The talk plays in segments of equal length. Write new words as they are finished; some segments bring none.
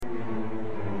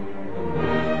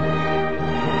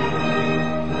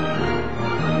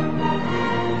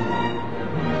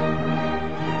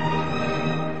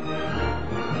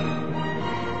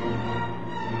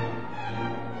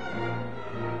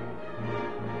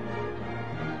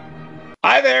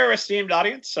Hi there, esteemed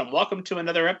audience, and welcome to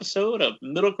another episode of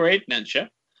Middle Grade Ninja.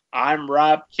 I'm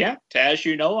Rob Kent. As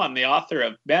you know, I'm the author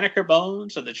of Banneker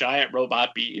Bones and the Giant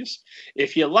Robot Bees.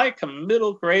 If you like a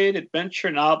middle grade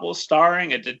adventure novel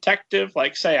starring a detective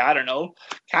like, say, I don't know,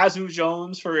 Kazoo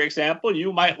Jones, for example,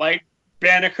 you might like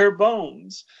Banneker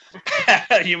Bones.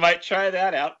 You might try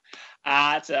that out.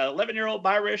 It's an 11-year-old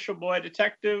biracial boy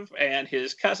detective and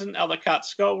his cousin Ellicott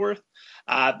Scullworth.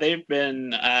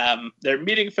 They're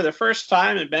meeting for the first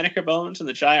time in Banneker Bones and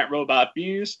the Giant Robot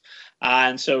Bees,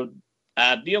 and so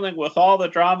dealing with all the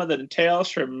drama that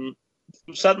entails from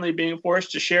suddenly being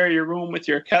forced to share your room with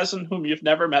your cousin whom you've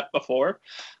never met before.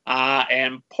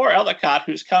 And poor Ellicott,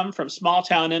 who's come from small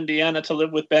town Indiana to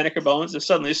live with Banneker Bones, is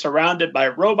suddenly surrounded by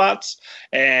robots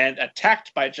and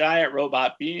attacked by giant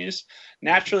robot bees.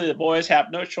 Naturally, the boys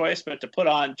have no choice but to put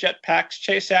on jetpacks,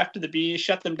 chase after the bees,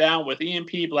 shut them down with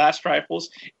EMP blast rifles.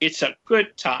 It's a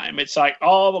good time. It's like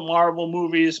all the Marvel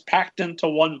movies packed into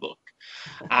one book.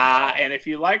 And if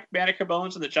you like Banneker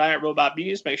Bones and the Giant Robot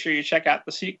Bees, make sure you check out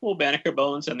the sequel, Banneker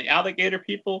Bones and the Alligator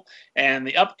People, and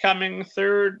the upcoming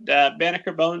third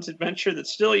Banneker Bones adventure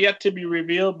that's still yet to be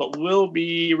revealed, but will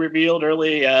be revealed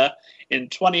early in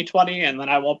 2020, and then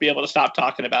I won't be able to stop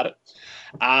talking about it.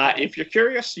 If you're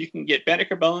curious, you can get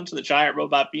Banneker Bones and the Giant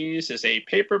Robot Bees as a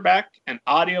paperback, an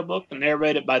audiobook,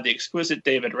 narrated by the exquisite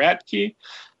David Radke,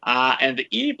 and the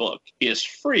ebook is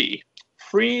free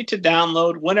to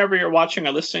download whenever you're watching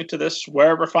or listening to this,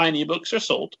 wherever fine ebooks are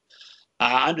sold.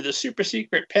 Under the super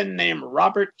secret pen name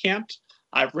Robert Kent,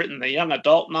 I've written the young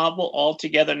adult novel All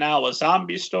Together Now, a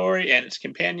Zombie Story, and its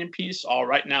companion piece, All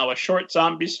Right Now, a Short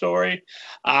Zombie Story.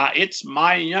 It's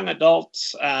my young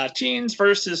adults, teens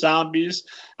versus zombies.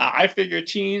 I figure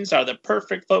teens are the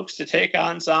perfect folks to take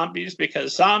on zombies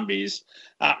because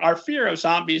our fear of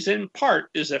zombies in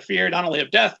part is a fear not only of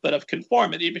death, but of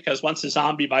conformity, because once a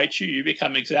zombie bites you, you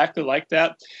become exactly like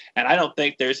that. And I don't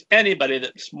think there's anybody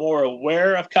that's more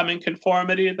aware of coming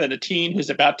conformity than a teen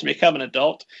who's about to become an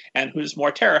adult and who's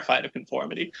more terrified of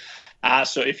conformity.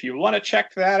 So if you want to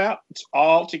check that out, it's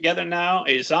All Together Now,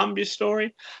 a Zombie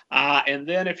Story. And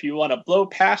then if you want to blow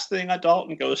past the young adult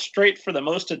and go straight for the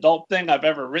most adult thing I've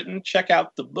ever written, check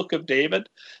out The Book of David.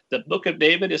 The Book of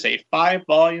David is a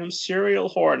 5-volume serial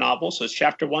horror novel. So it's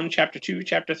Chapter 1, Chapter 2,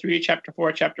 Chapter 3, Chapter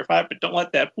 4, Chapter 5. But don't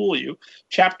let that fool you.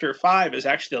 Chapter 5 is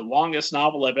actually the longest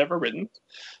novel I've ever written.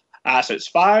 So it's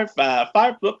five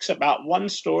books about one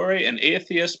story. An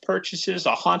atheist purchases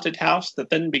a haunted house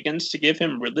that then begins to give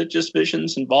him religious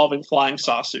visions involving flying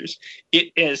saucers.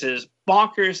 It is as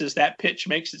bonkers as that pitch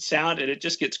makes it sound, and it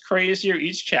just gets crazier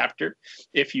each chapter.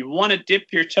 If you want to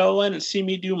dip your toe in and see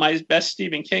me do my best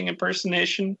Stephen King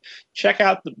impersonation, check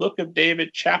out The Book of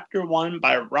David, Chapter 1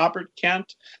 by Robert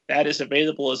Kent. That is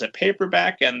available as a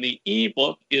paperback, and the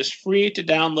ebook is free to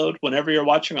download whenever you're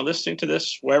watching or listening to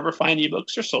this, wherever fine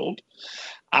ebooks are sold.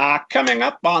 Coming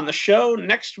up on the show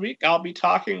next week, I'll be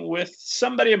talking with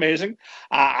somebody amazing.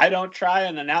 I don't try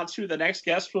and announce who the next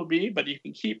guest will be, but you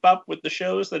can keep up with the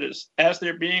shows as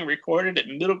they're being recorded at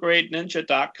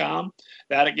middlegradeninja.com.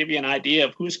 That'll give you an idea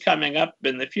of who's coming up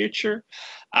in the future.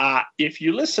 If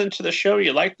you listen to the show,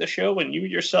 you like the show, and you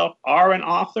yourself are an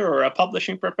author or a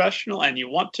publishing professional and you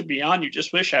want to be on, you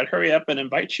just wish I'd hurry up and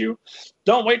invite you,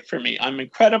 don't wait for me. I'm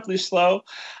incredibly slow,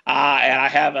 and I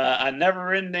have a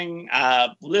never-ending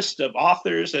list of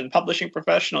authors and publishing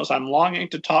professionals I'm longing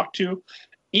to talk to.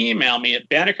 Email me at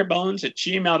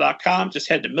bannekerbones@gmail.com. Just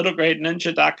head to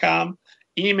middlegradeninja.com.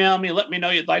 Email me. Let me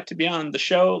know you'd like to be on the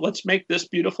show. Let's make this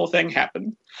beautiful thing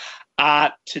happen.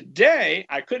 Today,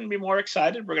 I couldn't be more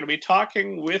excited. We're going to be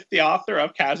talking with the author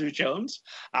of Kazoo Jones,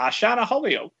 Shauna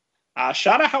Holyoak.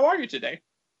 Shauna, how are you today?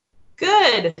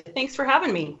 Good. Thanks for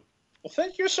having me. Well,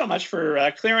 thank you so much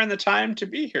for clearing the time to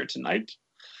be here tonight.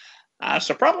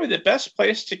 So probably the best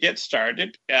place to get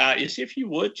started is if you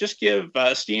would just give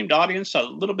esteemed audience a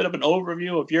little bit of an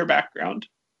overview of your background.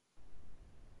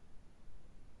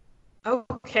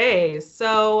 Okay,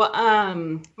 so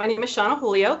my name is Shauna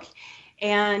Holyoak,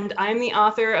 and I'm the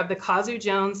author of the Kazoo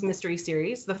Jones mystery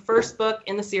series. The first book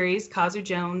in the series, Kazoo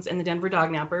Jones and the Denver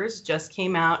Dognappers, just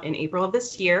came out in April of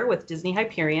this year with Disney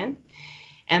Hyperion.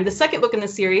 And the second book in the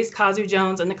series, Kazoo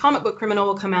Jones and the Comic Book Criminal,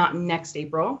 will come out next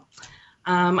April.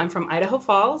 I'm from Idaho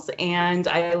Falls, and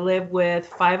I live with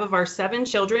 5 of our 7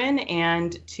 children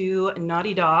and 2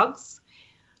 naughty dogs.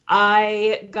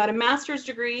 I got a master's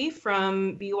degree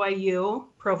from BYU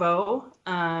Provo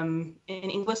in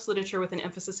English literature with an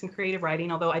emphasis in creative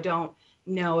writing, although I don't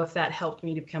know if that helped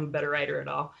me to become a better writer at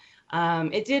all.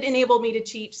 It did enable me to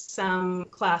teach some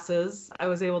classes. I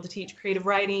was able to teach creative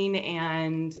writing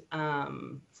and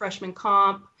freshman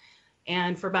comp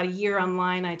And for about a year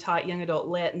online, I taught young adult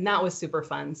lit, and that was super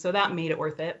fun. So that made it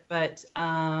worth it. But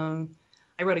I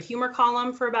wrote a humor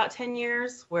column for about 10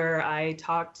 years where I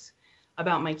talked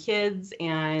about my kids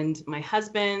and my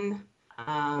husband,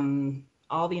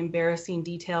 all the embarrassing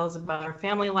details about our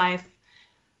family life.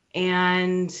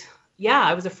 And yeah,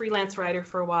 I was a freelance writer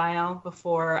for a while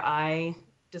before I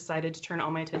decided to turn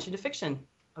all my attention to fiction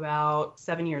about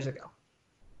 7 years ago.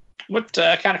 What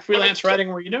kind of freelance writing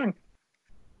were you doing?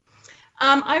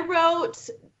 I wrote,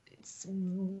 it's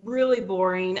really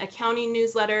boring, accounting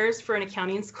newsletters for an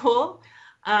accounting school.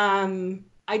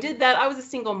 I did that. I was a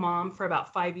single mom for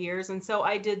about 5 years. And so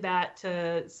I did that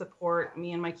to support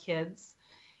me and my kids.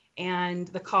 And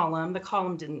the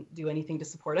column didn't do anything to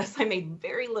support us. I made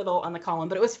very little on the column,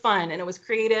 but it was fun and it was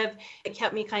creative. It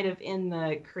kept me kind of in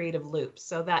the creative loop.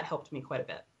 So that helped me quite a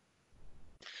bit.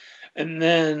 And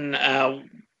then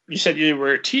you said you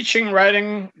were teaching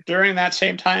writing during that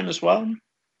same time as well?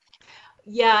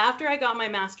 Yeah, after I got my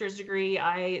master's degree,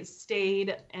 I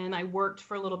stayed and I worked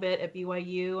for a little bit at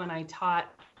BYU and I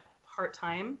taught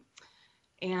part-time.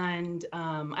 And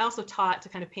I also taught to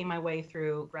kind of pay my way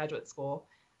through graduate school.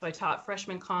 So I taught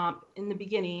freshman comp in the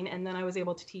beginning, and then I was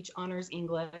able to teach honors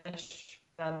English.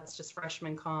 That's just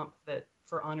freshman comp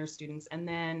for honors students. And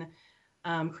then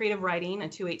creative writing, a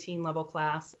 218 level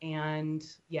class, and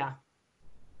yeah.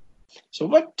 So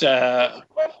what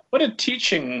did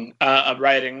teaching of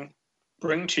writing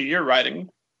bring to your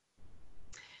writing?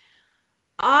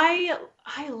 I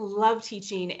love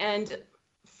teaching, and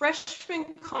freshman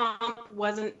comp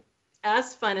wasn't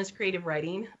as fun as creative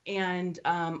writing. And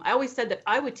I always said that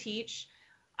I would teach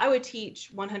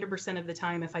 100% of the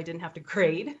time if I didn't have to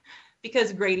grade,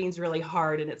 because grading is really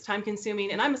hard and it's time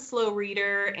consuming. And I'm a slow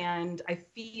reader and I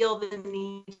feel the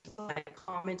need to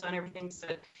comment on everything. So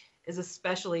it is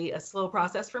especially a slow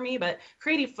process for me, but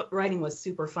creative writing was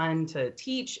super fun to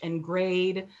teach and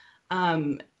grade.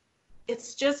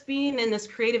 It's just being in this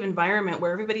creative environment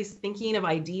where everybody's thinking of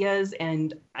ideas,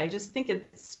 and I just think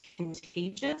it's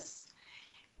contagious.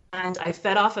 And I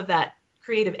fed off of that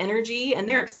creative energy, and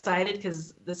they're excited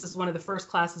because this is one of the first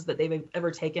classes that they've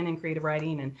ever taken in creative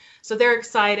writing. And so they're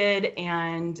excited,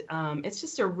 and it's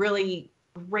just a really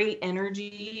great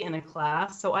energy in a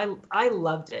class. So I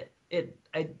loved it. It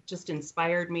just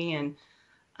inspired me, and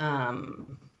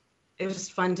it was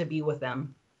just fun to be with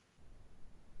them.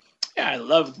 Yeah, I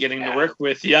love getting to work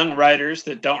with young writers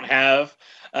that don't have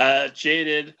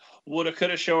jaded woulda,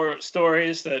 coulda,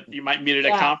 stories that you might meet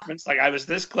at a conference. Like, I was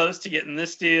this close to getting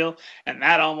this deal, and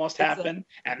that almost happened,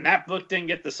 and that book didn't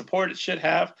get the support it should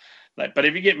have. But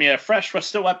if you get me a fresh,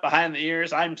 still wet behind the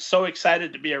ears, I'm so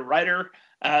excited to be a writer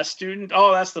student.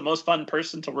 Oh, that's the most fun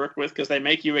person to work with, because they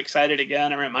make you excited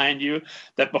again and remind you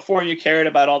that before you cared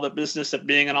about all the business of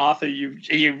being an author, you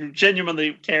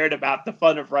genuinely cared about the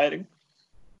fun of writing.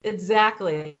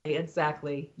 Exactly.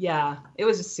 Yeah, it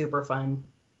was just super fun.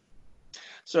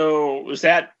 So was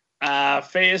that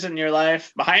phase in your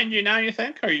life behind you now, you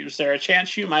think? Or is there a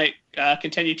chance you might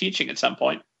continue teaching at some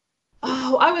point?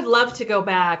 Oh, I would love to go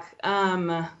back.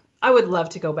 I would love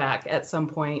to go back at some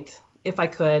point if I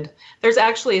could. There's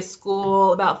actually a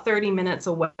school about 30 minutes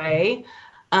away.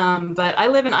 But I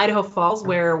live in Idaho Falls,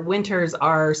 where winters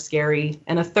are scary,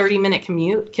 and a 30-minute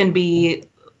commute can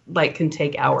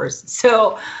take hours.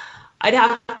 So I'd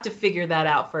have to figure that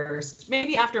out first.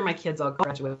 Maybe after my kids all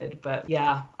graduated. But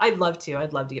yeah, I'd love to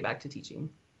get back to teaching.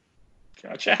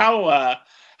 Gotcha.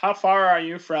 How far are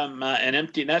you from an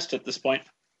empty nest at this point?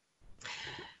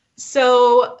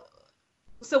 So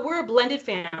we're a blended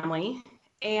family,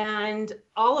 and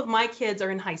all of my kids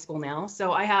are in high school now.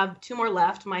 So I have 2 more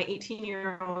left. My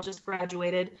 18-year-old just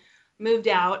graduated, moved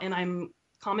out, and I'm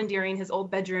commandeering his old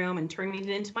bedroom and turning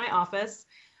it into my office.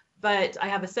 But I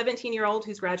have a 17-year-old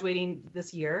who's graduating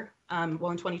this year, in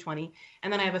 2020.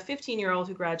 And then I have a 15-year-old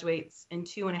who graduates in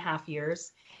 2.5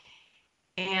 years.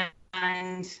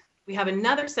 And we have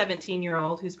another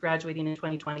 17-year-old who's graduating in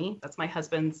 2020. That's my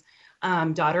husband's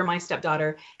daughter, my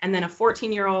stepdaughter, and then a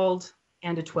 14-year-old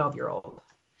and a 12-year-old.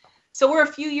 So we're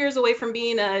a few years away from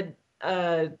being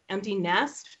a empty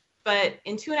nest, but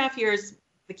in 2.5 years,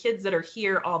 the kids that are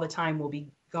here all the time will be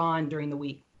gone during the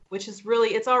week, which is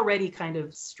it's already kind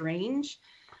of strange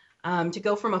to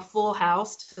go from a full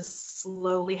house to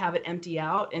slowly have it empty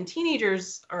out. And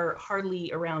teenagers are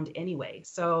hardly around anyway.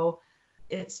 So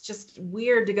it's just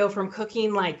weird to go from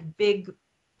cooking like big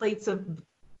plates of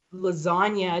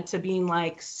lasagna to being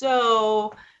like,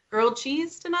 so grilled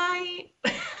cheese tonight?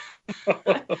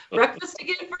 Breakfast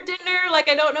again for dinner? Like,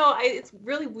 I don't know. It's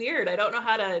really weird. I don't know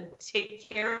how to take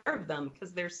care of them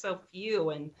because there's so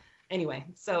few. And anyway,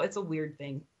 so it's a weird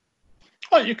thing.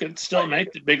 Well, you could still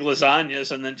make the big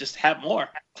lasagnas and then just have more.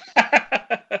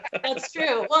 That's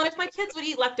true. Well, if my kids would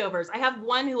eat leftovers, I have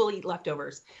one who will eat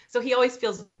leftovers. So he always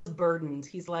feels burdened.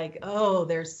 He's like, oh,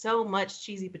 there's so much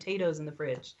cheesy potatoes in the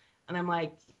fridge. And I'm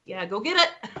like, yeah, go get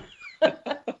it.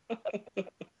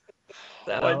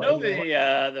 Well, I know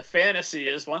the fantasy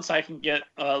is once I can get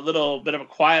a little bit of a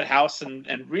quiet house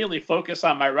and really focus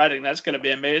on my writing, that's going to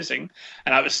be amazing.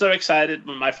 And I was so excited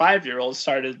when my 5-year-old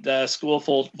started school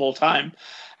full time.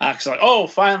 Because like, oh,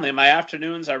 finally, my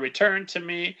afternoons are returned to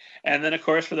me. And then, of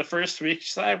course, for the first week,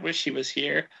 she's like, I wish he was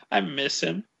here. I miss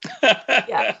him.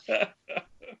 Yeah.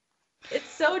 It's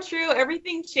so true.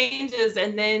 Everything changes.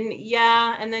 And then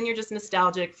you're just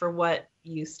nostalgic for what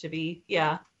used to be.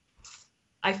 Yeah.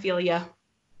 I feel ya.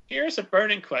 Here's a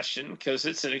burning question, because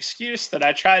it's an excuse that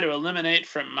I try to eliminate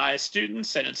from my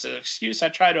students, and it's an excuse I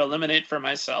try to eliminate for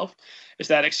myself, is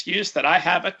that excuse that I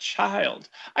have a child.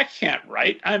 I can't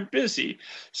write. I'm busy.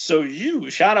 So you,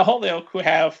 Shauna Holyoak, who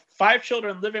have 5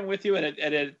 children living with you, and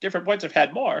at different points have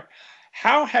had more,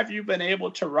 how have you been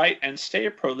able to write and stay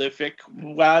prolific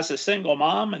as a single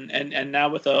mom and now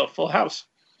with a full house?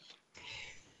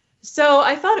 So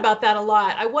I thought about that a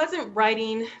lot. I wasn't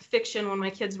writing fiction when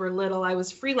my kids were little. I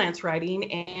was freelance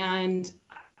writing, and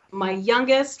my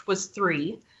youngest was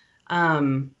 3,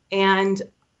 and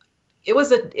it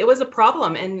was a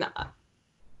problem. And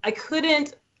I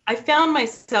found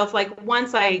myself, like,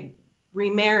 once I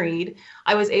remarried,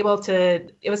 I was able to.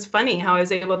 It was funny how I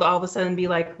was able to all of a sudden be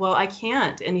like, well, I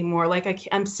can't anymore. Like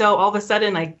I'm so all of a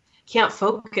sudden I can't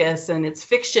focus, and it's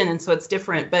fiction, and so it's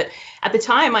different. But at the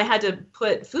time I had to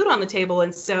put food on the table,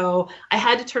 and so I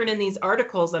had to turn in these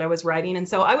articles that I was writing. And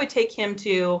so I would take him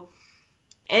to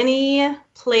any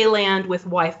playland with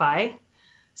Wi-Fi.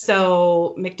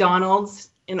 So McDonald's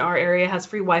in our area has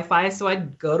free Wi-Fi, so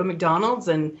I'd go to McDonald's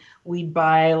and we'd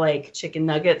buy like chicken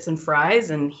nuggets and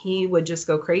fries, and he would just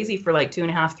go crazy for like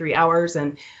 2.5, 3 hours.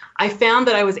 And I found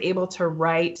that I was able to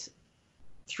write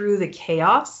through the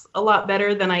chaos a lot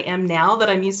better than I am now that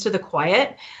I'm used to the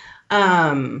quiet.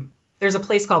 There's a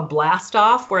place called Blast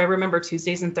Off where I remember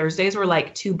Tuesdays and Thursdays were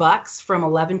like $2 from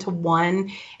 11 to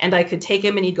 1. And I could take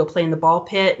him and he'd go play in the ball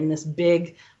pit in this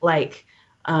big, like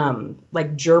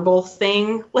gerbil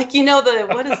thing. Like,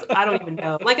 I don't even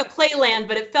know, like a playland,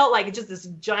 but it felt like just this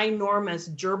ginormous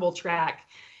gerbil track.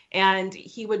 And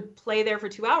he would play there for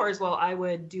 2 hours while I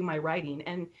would do my writing.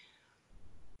 And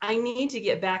I need to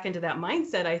get back into that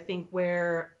mindset, I think,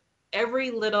 where every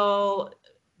little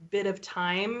bit of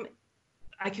time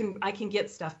I can get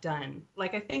stuff done.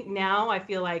 Like, I think now I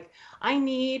feel like I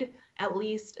need at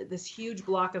least this huge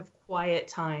block of quiet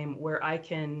time where I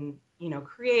can,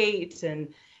 create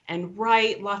and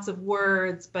write lots of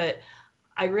words. But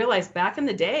I realized back in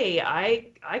the day,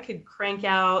 I could crank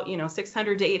out,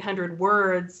 600 to 800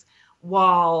 words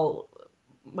while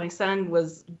my son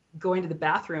was going to the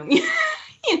bathroom.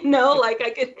 Like I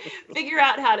could figure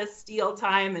out how to steal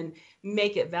time and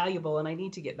make it valuable. And I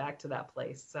need to get back to that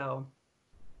place. So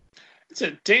it's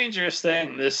a dangerous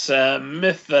thing, this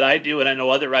myth that I do and I know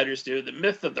other writers do, the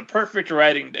myth of the perfect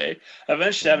writing day.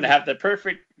 Eventually I'm going to have the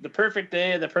perfect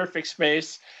day, the perfect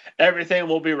space. Everything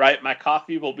will be right. My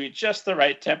coffee will be just the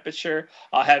right temperature.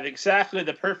 I'll have exactly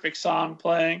the perfect song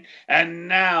playing. And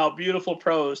now beautiful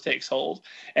prose takes hold.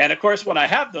 And of course, when I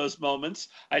have those moments,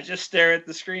 I just stare at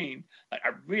the screen. Like,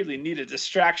 I really need a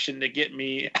distraction to get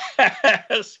me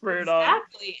spurred on.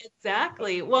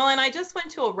 Exactly. Well, and I just went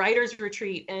to a writer's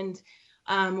retreat, and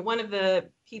one of the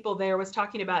people there was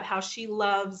talking about how she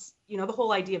loves, the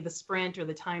whole idea of the sprint or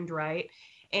the timed write.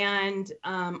 And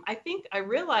I think I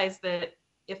realized that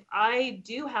if I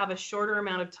do have a shorter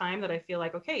amount of time that I feel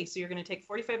like, okay, so you're going to take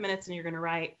 45 minutes and you're going to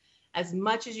write as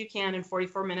much as you can in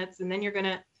 44 minutes, and then you're going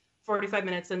to 45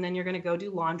 minutes, and then you're going to go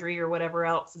do laundry or whatever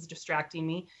else is distracting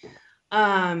me.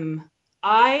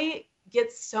 I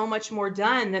get so much more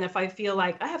done than if I feel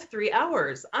like I have 3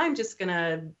 hours. I'm just going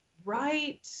to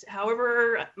write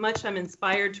however much I'm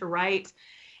inspired to write.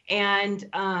 And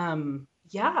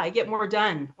I get more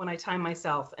done when I time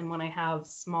myself and when I have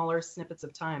smaller snippets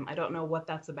of time. I don't know what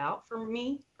that's about for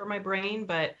me, for my brain,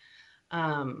 but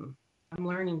I'm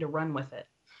learning to run with it.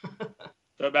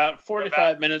 So about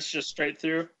 45 minutes just straight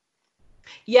through?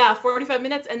 Yeah, 45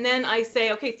 minutes. And then I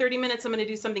say, okay, 30 minutes, I'm going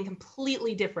to do something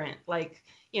completely different. Like,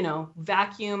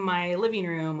 vacuum my living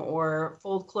room or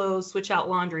fold clothes, switch out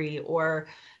laundry, or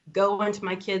go into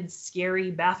my kid's scary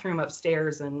bathroom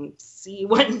upstairs and see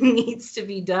what needs to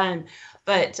be done.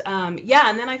 But and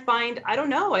then I find, I don't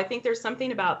know, I think there's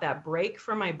something about that break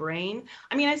from my brain.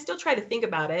 I mean, I still try to think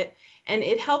about it, and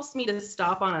it helps me to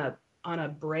stop on a a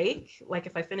break, like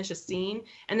if I finish a scene,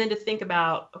 and then to think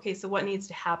about, okay, so what needs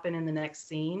to happen in the next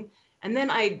scene? And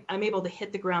then I'm able to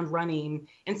hit the ground running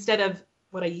instead of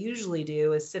what I usually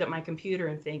do is sit at my computer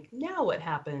and think, now what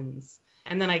happens?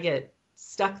 And then I get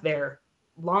stuck there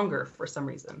longer for some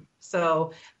reason.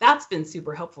 So that's been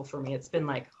super helpful for me. It's been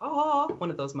like, oh, one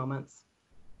of those moments.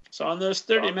 So on those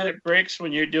 30-minute breaks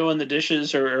when you're doing the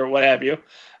dishes or what have you,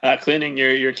 cleaning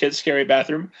your kid's scary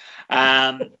bathroom,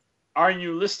 are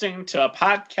you listening to a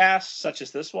podcast such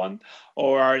as this one,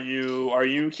 or are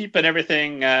you keeping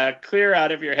everything clear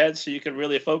out of your head so you can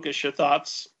really focus your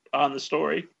thoughts on the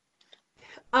story?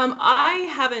 I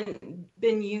haven't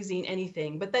been using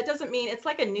anything, but that doesn't mean it's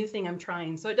like a new thing I'm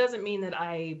trying. So it doesn't mean that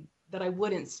I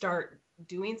wouldn't start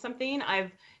doing something.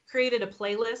 I've created a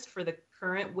playlist for the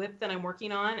current WIP that I'm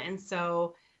working on, and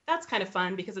so that's kind of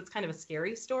fun because it's kind of a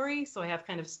scary story. So I have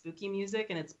kind of spooky music,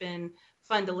 and it's been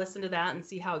fun to listen to that and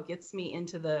see how it gets me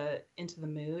into the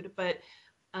mood. But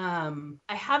I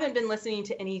haven't been listening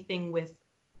to anything with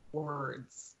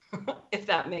words, if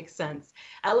that makes sense.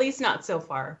 At least not so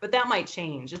far, but that might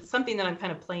change. It's something that I'm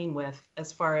kind of playing with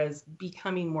as far as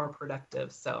becoming more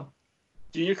productive. So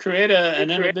do you create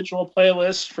an individual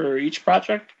playlist for each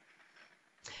project?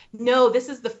 No, this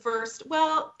is the first.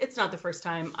 Well, it's not the first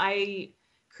time. I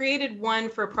created one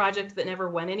for a project that never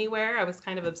went anywhere. I was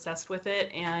kind of obsessed with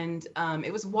it, and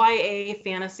it was YA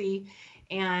fantasy.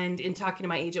 And in talking to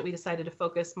my agent, we decided to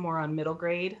focus more on middle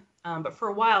grade. But for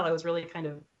a while, I was really kind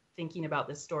of thinking about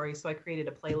this story, so I created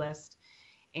a playlist.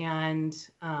 And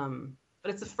but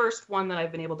it's the first one that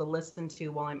I've been able to listen to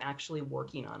while I'm actually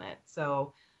working on it.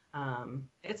 So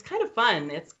it's kind of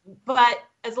fun. But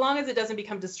as long as it doesn't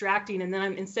become distracting, and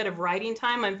then instead of writing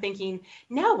time, I'm thinking,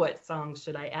 now what songs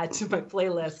should I add to my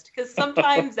playlist? Because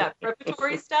sometimes that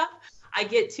preparatory stuff, I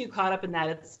get too caught up in that.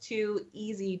 It's too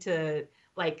easy to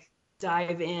like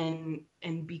dive in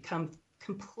and become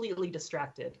completely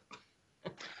distracted.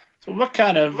 So what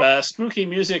kind of spooky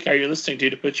music are you listening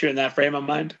to put you in that frame of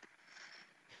mind?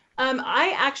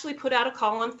 I actually put out a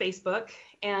call on Facebook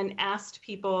and asked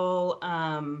people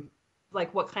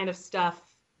like what kind of stuff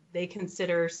they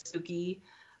consider spooky.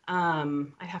 I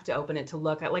have to open it to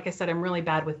look. Like I said, I'm really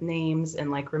bad with names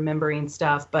and like remembering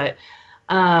stuff, but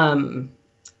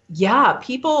yeah,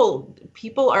 people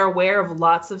are aware of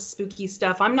lots of spooky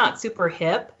stuff. I'm not super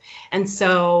hip, and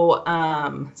so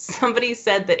somebody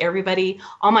said that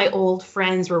all my old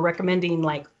friends were recommending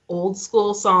like old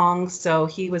school songs, so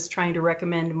he was trying to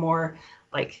recommend more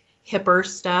like hipper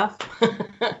stuff.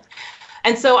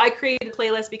 And so I created a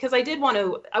playlist because I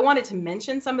wanted to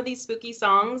mention some of these spooky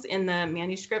songs in the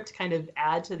manuscript to kind of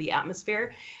add to the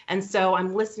atmosphere. And so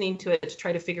I'm listening to it to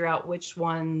try to figure out which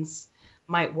ones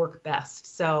might work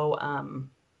best. So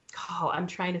I'm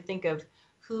trying to think of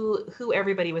who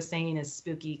everybody was saying is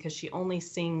spooky because she only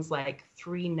sings like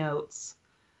 3 notes.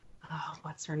 Oh,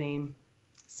 what's her name?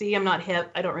 See, I'm not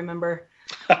hip. I don't remember.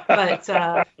 But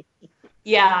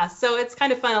yeah, so it's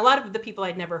kind of fun. A lot of the people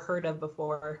I'd never heard of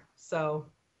before. So.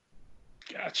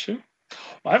 Gotcha.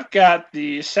 Well, I've got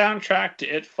the soundtrack to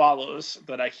It Follows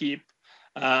that I keep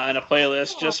in a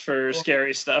playlist just for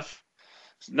scary stuff.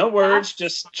 No words,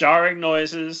 just jarring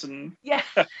noises and. Yeah.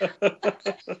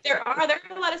 There are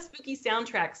a lot of spooky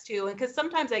soundtracks too, and because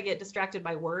sometimes I get distracted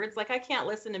by words. Like I can't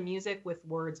listen to music with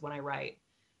words when I write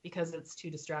because it's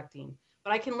too distracting.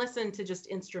 But I can listen to just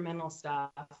instrumental stuff.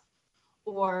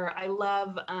 Or I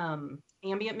love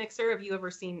Ambient Mixer. Have you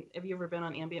ever been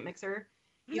on Ambient Mixer?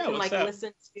 You can like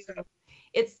listen to.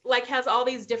 It's like has all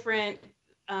these different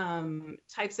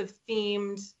types of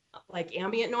themed like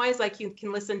ambient noise. Like you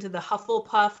can listen to the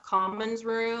Hufflepuff Commons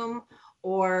Room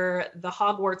or the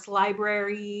Hogwarts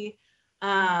Library.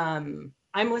 I'm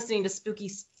listening to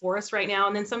Spooky Forest right now,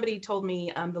 and then somebody told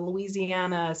me the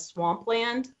Louisiana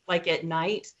Swampland like at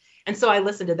night. And so I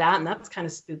listened to that, and that's kind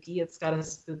of spooky. It's got a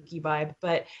spooky vibe,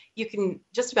 but you can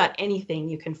just about anything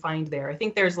you can find there. I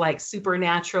think there's like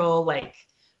supernatural, like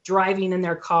driving in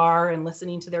their car and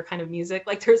listening to their kind of music.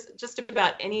 Like there's just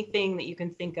about anything that you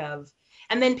can think of.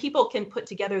 And then people can put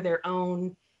together their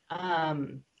own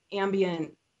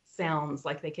ambient sounds.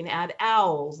 Like they can add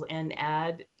owls and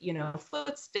add,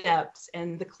 footsteps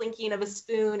and the clinking of a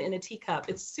spoon in a teacup.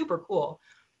 It's super cool.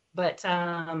 But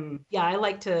yeah, I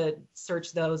like to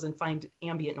search those and find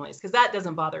ambient noise because that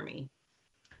doesn't bother me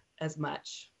as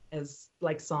much as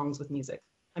like songs with music.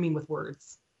 I mean, with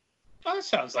words. Oh, that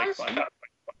sounds like fun.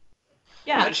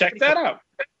 Yeah. Check that out.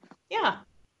 Yeah.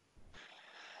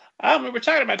 We were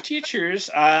talking about teachers.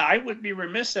 I would be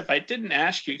remiss if I didn't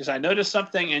ask you because I noticed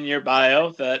something in your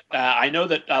bio that I know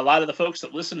that a lot of the folks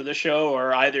that listen to the show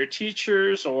are either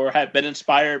teachers or have been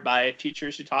inspired by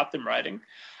teachers who taught them writing.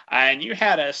 and you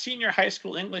had a senior high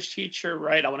school English teacher,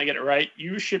 right? I want to get it right.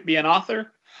 You should be an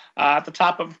author at the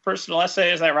top of a personal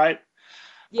essay. Is that right?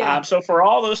 Yeah. So for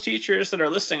all those teachers that are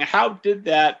listening, how did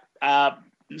that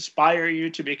inspire you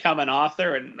to become an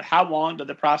author, and how long did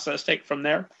the process take from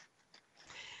there?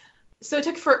 So it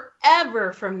took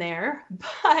forever from there,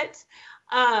 but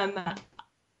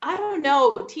I don't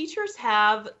know. Teachers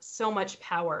have so much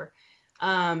power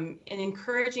in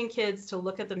encouraging kids to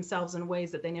look at themselves in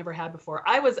ways that they never had before.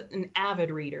 I was an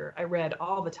avid reader. I read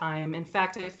all the time. In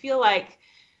fact, I feel like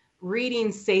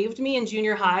reading saved me in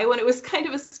junior high when it was kind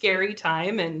of a scary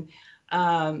time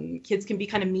and kids can be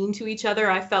kind of mean to each other.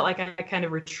 I felt like I kind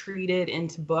of retreated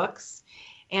into books,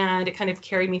 and it kind of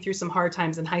carried me through some hard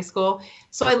times in high school.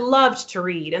 So I loved to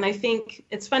read. And I think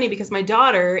it's funny because my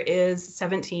daughter is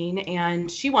 17 and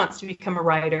she wants to become a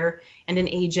writer and an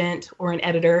agent or an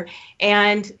editor.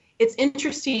 And it's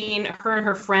interesting, her and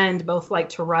her friend both like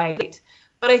to write.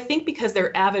 But I think because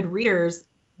they're avid readers,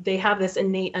 they have this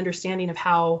innate understanding of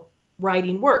how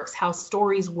writing works, how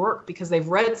stories work, because they've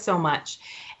read so much.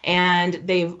 And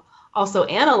they've also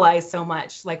analyze so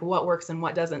much, like what works and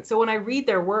what doesn't. So when I read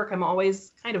their work, I'm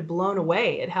always kind of blown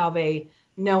away at how they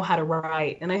know how to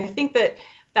write. And I think that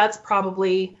that's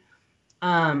probably,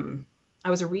 I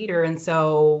was a reader, and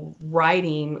so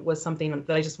writing was something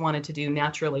that I just wanted to do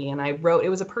naturally. And I wrote, it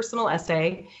was a personal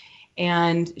essay,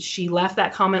 and she left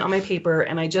that comment on my paper,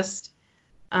 and I just,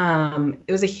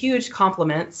 it was a huge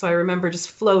compliment. So I remember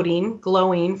just floating,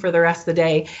 glowing for the rest of the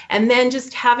day. And then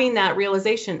just having that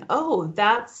realization, oh,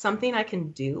 that's something I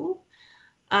can do.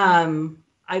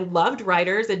 I loved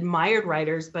writers, admired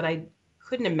writers, but I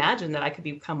couldn't imagine that I could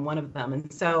become one of them.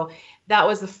 And so that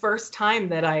was the first time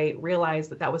that I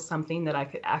realized that that was something that I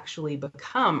could actually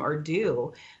become or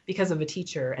do because of a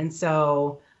teacher. And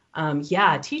so,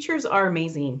 yeah, teachers are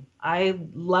amazing. I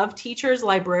love teachers,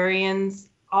 librarians,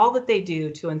 all that they do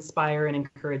to inspire and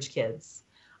encourage kids.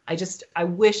 I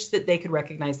wish that they could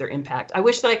recognize their impact. I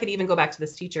wish that I could even go back to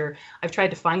this teacher. I've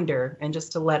tried to find her and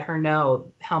just to let her know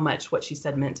how much what she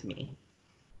said meant to me.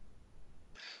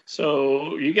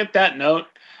 So you get that note,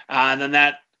 and then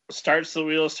that starts the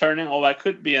wheels turning. Oh, I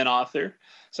could be an author.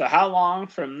 So how long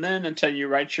from then until you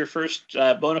write your first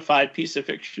bona fide piece of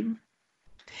fiction?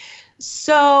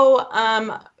 So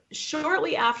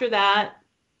shortly after that,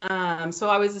 so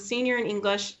I was a senior in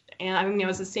English, and I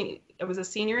was a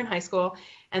senior in high school,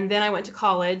 and then I went to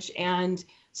college and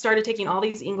started taking all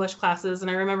these English classes.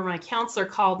 And I remember my counselor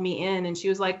called me in, and she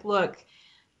was like, "Look,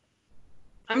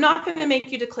 I'm not going to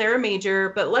make you declare a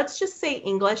major, but let's just say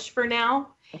English for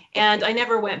now." And I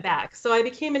never went back. So I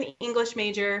became an English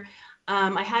major.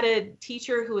 I had a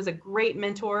teacher who was a great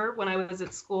mentor when I was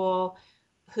at school,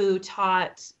 who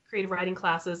taught creative writing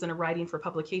classes and a writing for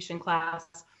publication class.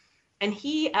 And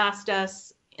he asked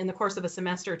us in the course of a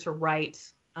semester to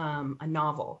write a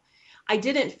novel. I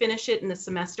didn't finish it in the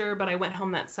semester, but I went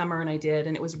home that summer and I did,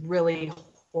 and it was really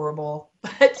horrible.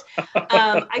 But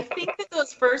I think that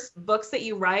those first books that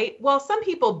you write, well, some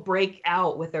people break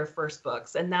out with their first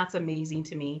books, and that's amazing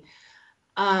to me.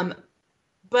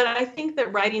 But I think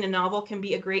that writing a novel can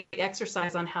be a great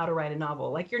exercise on how to write a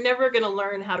novel. Like, you're never going to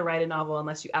learn how to write a novel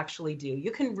unless you actually do.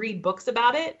 You can read books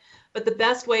about it, but the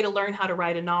best way to learn how to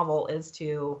write a novel is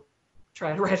to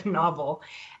try to write a novel.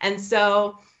 And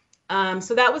so,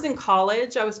 so that was in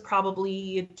college. I was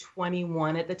probably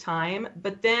 21 at the time.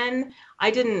 But then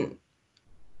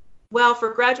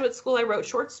for graduate school, I wrote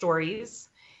short stories.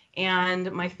 And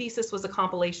my thesis was a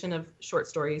compilation of short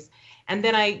stories. And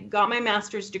then I got my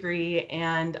master's degree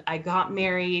and I got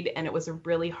married, and it was a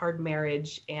really hard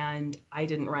marriage, and I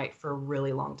didn't write for a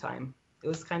really long time. It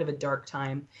was kind of a dark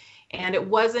time. And it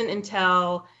wasn't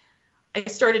until I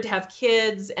started to have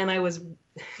kids and I was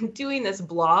doing this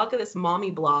blog, this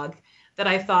mommy blog, that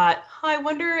I thought, I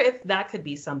wonder if that could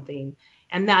be something.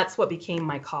 And that's what became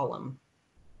my column.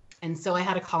 And so I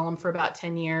had a column for about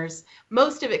 10 years.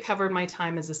 Most of it covered my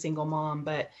time as a single mom,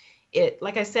 but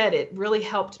like I said, it really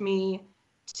helped me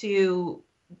to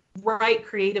write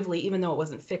creatively, even though it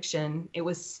wasn't fiction. It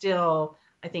was still,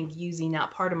 I think, using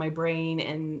that part of my brain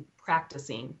and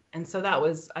practicing. And so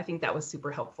I think that was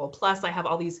super helpful. Plus, I have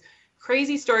all these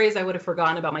crazy stories I would have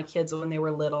forgotten about my kids when they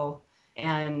were little,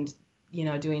 and,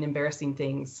 doing embarrassing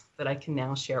things that I can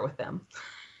now share with them.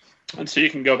 And so you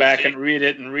can go back and read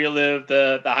it and relive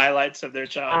the highlights of their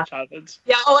childhoods.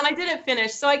 Yeah. Oh, and I didn't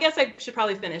finish. So I guess I should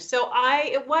probably finish. So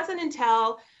it wasn't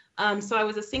until, so I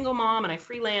was a single mom and I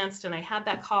freelanced and I had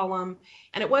that column.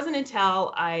 And it wasn't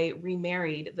until I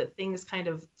remarried that things kind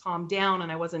of calmed down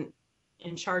and I wasn't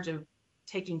in charge of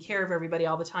taking care of everybody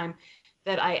all the time,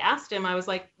 that I asked him, I was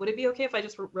like, would it be okay if I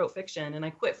just wrote fiction? And I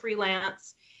quit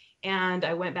freelance and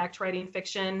I went back to writing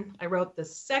fiction. I wrote the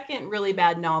second really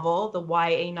bad novel, the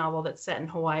YA novel that's set in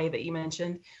Hawaii that you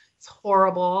mentioned. It's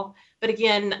horrible. But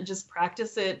again, just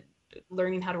practice it,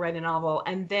 learning how to write a novel.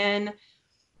 And then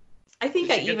I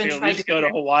think I even tried to at least go to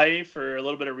Hawaii for a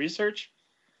little bit of research.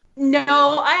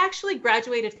 No, I actually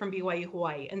graduated from BYU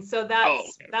Hawaii, and so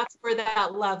that's where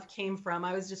that love came from.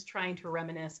 I was just trying to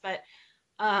reminisce, but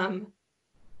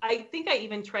I think I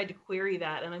even tried to query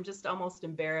that, and I'm just almost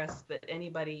embarrassed that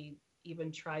anybody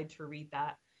even tried to read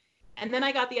that. And then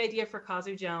I got the idea for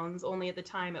Kazu Jones, only at the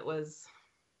time it was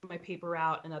My Paper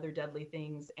Route and Other Deadly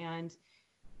Things. And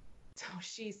so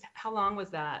how long was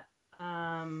that?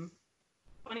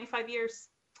 25 years.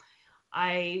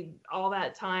 All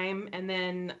that time. And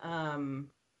then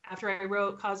after I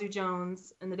wrote Kazu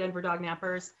Jones and the Denver Dog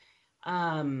Nappers,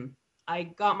 I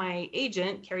got my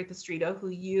agent, Carrie Pastrito, who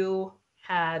you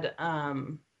had a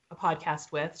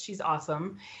podcast with. She's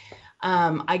awesome.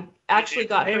 I actually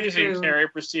got her through... Carrie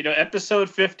Pastrito, episode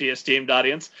 50, esteemed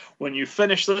audience. When you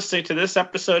finish listening to this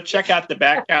episode, check out the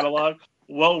back catalog.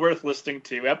 Well worth listening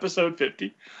to. Episode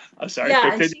 50. I'm sorry.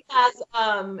 Yeah, 50.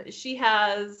 And she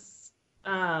has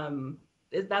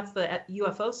that's the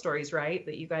UFO stories, right?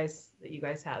 That you guys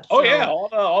had. Oh, yeah,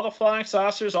 all the flying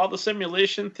saucers, all the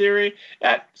simulation theory.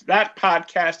 That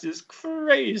podcast is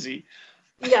crazy.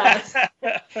 Yes.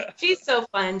 She's so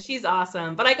fun. She's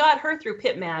awesome. But I got her through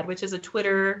Pit Mad, which is a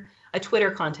Twitter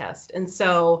contest. And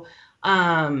so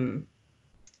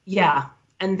yeah.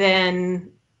 And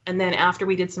then after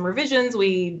we did some revisions,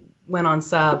 we went on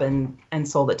sub and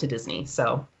sold it to Disney.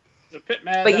 So the Pit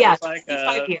Mad, but yeah, was like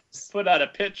 5 years. Put out a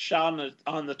pitch on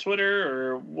the Twitter,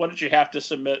 or what did you have to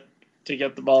submit to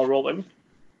get the ball rolling?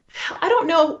 I don't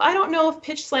know if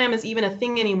Pitch Slam is even a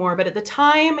thing anymore, but at the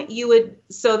time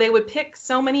they would pick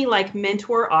so many like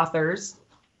mentor authors,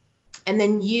 and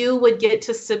then you would get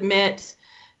to submit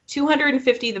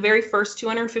 250, the very first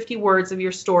 250 words of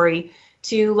your story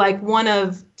to like one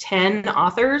of 10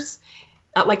 authors.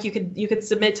 Like you could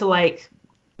submit to like,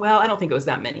 well, I don't think it was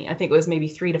that many. I think it was maybe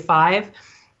 3 to 5.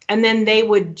 And then they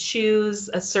would choose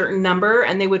a certain number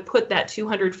and they would put that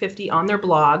 250 on their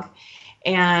blog.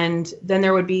 And then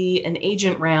there would be an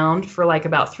agent round for like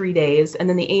about 3 days. And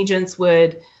then the agents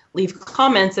would leave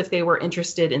comments if they were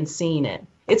interested in seeing it.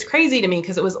 It's crazy to me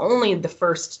because it was only the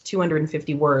first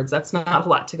 250 words. That's not a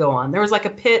lot to go on. There was like a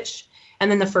pitch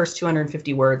and then the first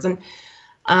 250 words.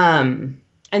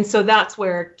 And so that's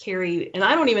where Carrie, and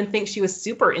I don't even think she was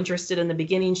super interested in the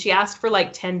beginning. She asked for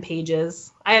like 10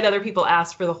 pages. I had other people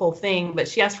ask for the whole thing, but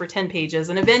she asked for 10 pages.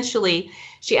 And eventually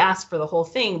she asked for the whole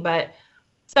thing. But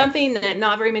something that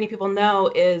not very many people know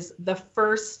is the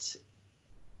first,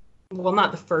 well,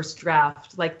 not the first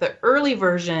draft, like the early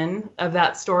version of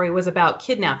that story was about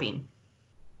kidnapping.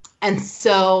 And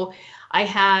so I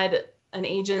had an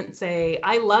agent say,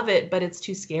 I love it, but it's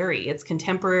too scary. It's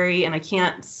contemporary, and I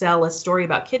can't sell a story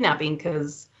about kidnapping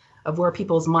because of where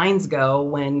people's minds go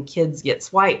when kids get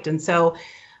swiped. And so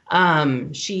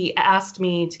she asked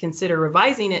me to consider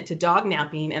revising it to dog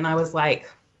napping, and I was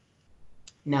like,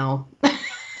 no.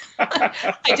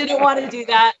 I didn't want to do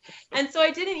that. And so I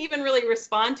didn't even really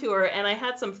respond to her. And I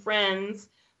had some friends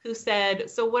who said,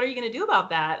 so what are you going to do about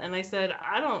that? And I said,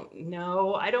 I don't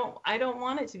know. I don't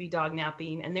want it to be dog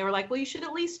napping. And they were like, well, you should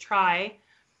at least try.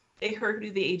 They heard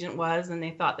who the agent was and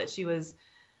they thought that she was,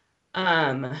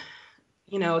 a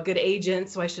good agent.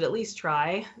 So I should at least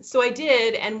try. So I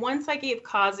did. And once I gave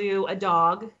Kazu a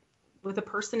dog with a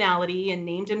personality and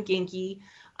named him Genki,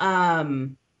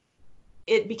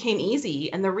 it became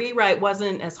easy. And the rewrite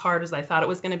wasn't as hard as I thought it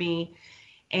was going to be.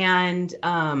 And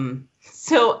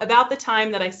so about the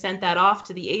time that I sent that off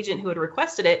to the agent who had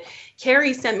requested it,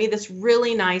 Carrie sent me this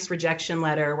really nice rejection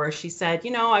letter where she said,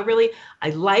 I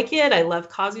like it. I love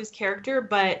Kazu's character,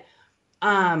 but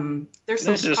there's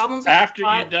some problems. After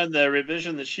you'd done the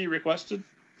revision that she requested?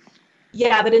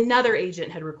 Yeah, that another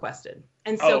agent had requested.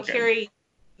 And so okay.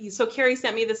 Carrie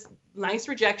sent me this nice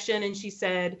rejection, and she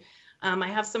said, I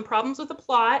have some problems with the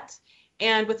plot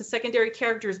and with the secondary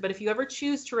characters, but if you ever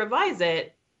choose to revise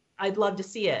it, I'd love to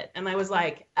see it. And I was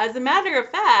like, as a matter of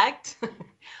fact,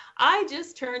 I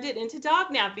just turned it into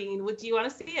dog napping. Do you want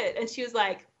to see it? And she was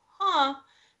like,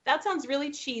 that sounds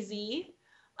really cheesy.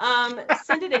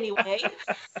 Send it anyway.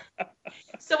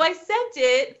 So I sent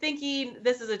it thinking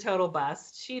this is a total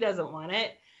bust. She doesn't want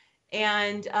it.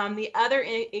 And the other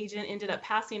agent ended up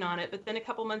passing on it. But then a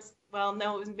couple months, well,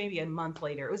 no, it was maybe a month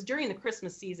later. It was during the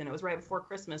Christmas season. It was right before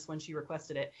Christmas when she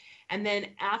requested it. And then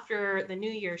after the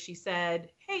New Year, she said,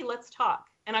 hey, let's talk.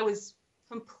 And I was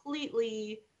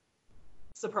completely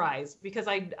surprised because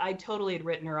I totally had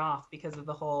written her off because of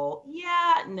the whole,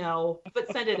 yeah, no,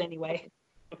 but send it anyway.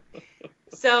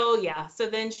 So yeah, so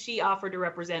then she offered to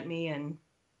represent me, and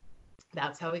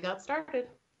that's how we got started.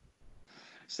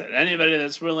 So anybody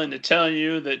that's willing to tell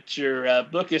you that your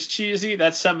book is cheesy,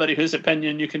 that's somebody whose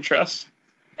opinion you can trust.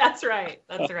 That's right.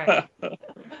 That's right.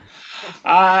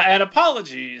 And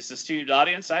apologies, esteemed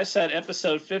audience. I said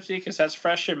episode 50 because that's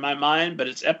fresh in my mind, but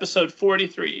it's episode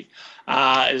 43.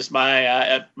 Is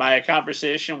my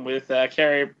conversation with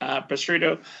Carrie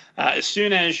Pastrito. As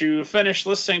soon as you finish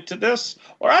listening to this,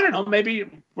 or I don't know, maybe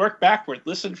work backward,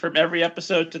 listen from every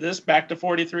episode to this back to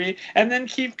 43, and then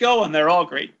keep going. They're all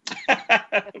great.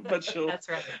 But That's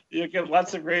right. You'll get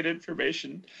lots of great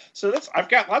information. So I've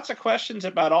got lots of questions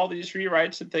about all these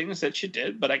rewrites and things that you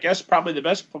did, but I guess probably the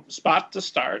best spot to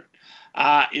start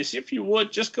is if you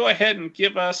would just go ahead and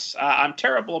give us, I'm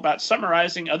terrible about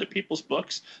summarizing other people's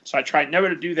books, so I try never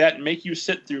to do that and make you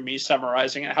sit through me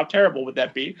summarizing it. How terrible would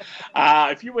that be?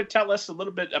 If you would tell us a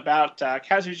little bit about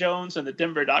Kazu Jones and the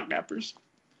Denver Dognappers.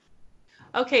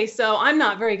 Okay, so I'm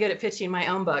not very good at pitching my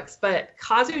own books, but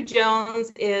Kazu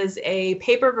Jones is a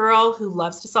paper girl who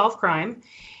loves to solve crime,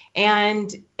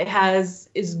 and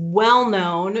is well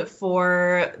known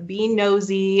for being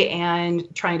nosy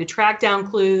and trying to track down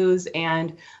clues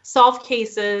and solve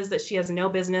cases that she has no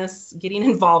business getting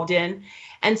involved in.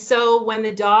 And so when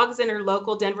the dogs in her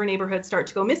local Denver neighborhood start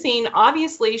to go missing,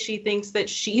 obviously she thinks that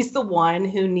she's the one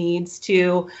who needs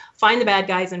to find the bad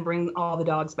guys and bring all the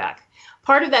dogs back.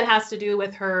 Part of that has to do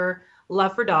with her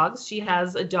love for dogs. She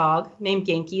has a dog named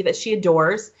Genki that she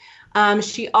adores.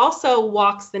 She also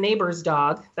walks the neighbor's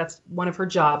dog. That's one of her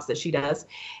jobs that she does.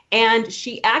 And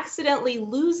she accidentally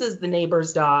loses the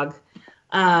neighbor's dog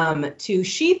to,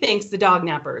 she thinks, the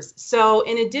Dognappers. So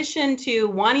in addition to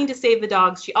wanting to save the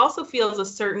dogs, she also feels a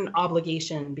certain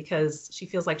obligation because she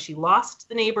feels like she lost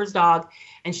the neighbor's dog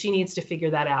and she needs to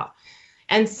figure that out.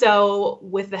 And so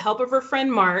with the help of her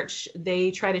friend March,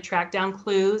 they try to track down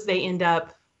clues. They end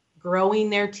up growing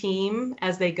their team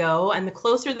as they go. And the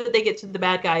closer that they get to the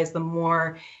bad guys, the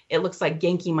more it looks like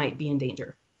Genki might be in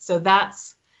danger. So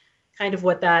that's kind of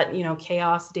what that,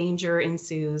 chaos, danger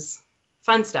ensues.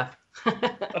 Fun stuff.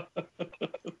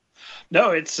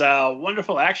 No, it's a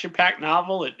wonderful action-packed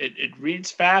novel. It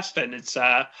reads fast, and it's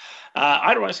I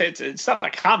don't want to say it's not a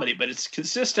comedy, but it's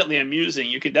consistently amusing.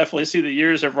 You can definitely see the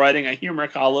years of writing a humor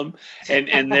column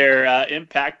and their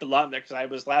impact along there, because I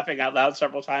was laughing out loud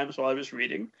several times while I was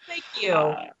reading. Thank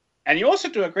you. And you also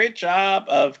do a great job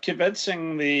of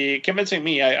convincing me,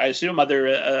 I assume other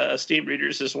esteemed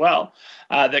readers as well,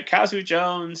 that Kazu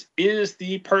Jones is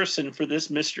the person for this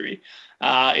mystery.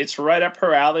 It's right up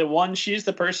her alley. One, she's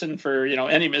the person for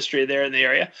any mystery there in the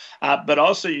area, but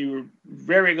also you're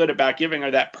very good about giving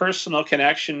her that personal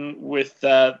connection with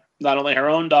not only her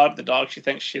own dog, the dog she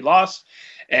thinks she lost,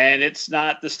 and it's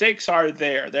not, the stakes are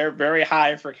there. They're very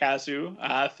high for Kazu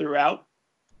throughout.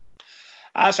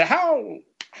 So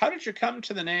how did you come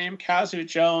to the name Kazu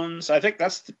Jones? I think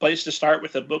that's the place to start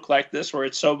with a book like this, where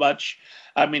it's so much.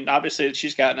 I mean, obviously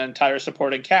she's got an entire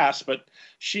supporting cast, but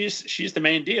she's the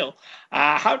main deal.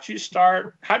 How'd you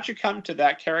start? How'd you come to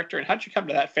that character, and how'd you come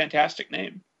to that fantastic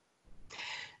name?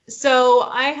 So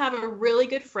I have a really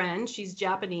good friend. She's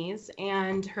Japanese,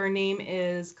 and her name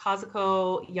is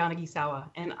Kazuko Yanagisawa,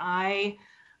 and I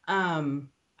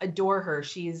adore her.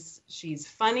 She's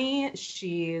funny.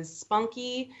 She's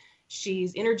spunky.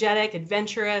 She's energetic,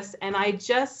 adventurous, and I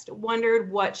just wondered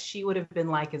what she would have been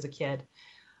like as a kid.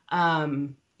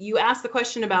 You asked the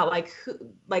question about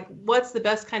what's the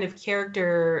best kind of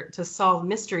character to solve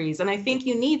mysteries, and I think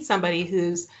you need somebody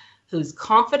who's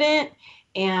confident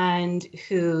and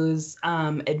who's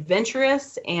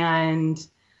adventurous and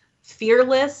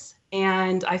fearless.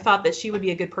 And I thought that she would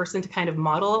be a good person to kind of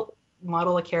model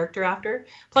a character after.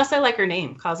 Plus, I like her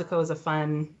name. Kazuko is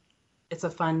It's a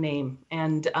fun name.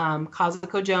 And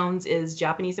Kazuko Jones is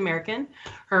Japanese American.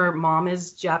 Her mom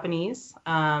is Japanese,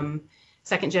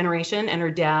 second generation, and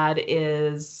her dad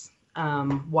is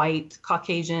white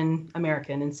Caucasian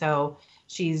American. And so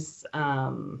she's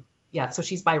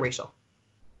she's biracial.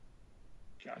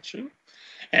 Gotcha.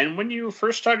 And when you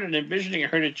first started envisioning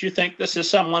her, did you think this is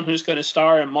someone who's going to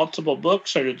star in multiple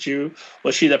books, or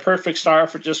was she the perfect star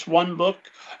for just one book?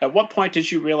 At what point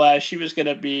did you realize she was going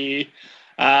to be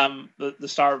the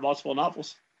star of multiple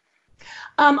novels?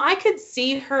 I could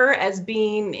see her as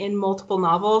being in multiple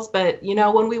novels, but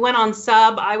when we went on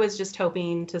sub, I was just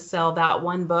hoping to sell that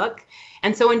one book.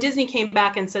 And so when Disney came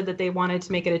back and said that they wanted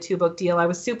to make it a 2-book deal, I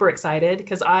was super excited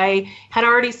because I had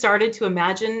already started to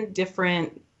imagine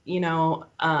different,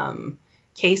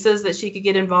 cases that she could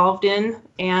get involved in.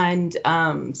 And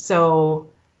so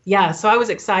Yeah, so I was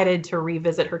excited to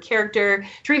revisit her character,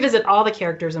 to revisit all the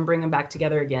characters and bring them back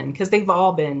together again, because they've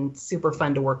all been super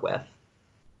fun to work with.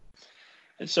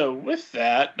 And so with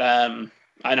that,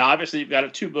 I know obviously you've got a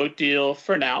 2-book deal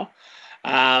for now,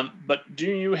 but do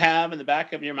you have in the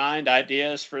back of your mind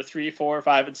ideas for 3, 4,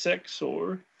 5, and 6,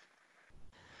 or?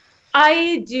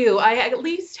 I do. I at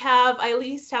least have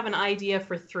an idea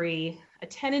for 3, a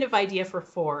tentative idea for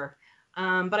 4.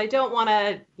 But I don't want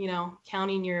to,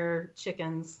 counting your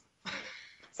chickens.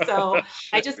 So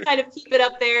I just kind of keep it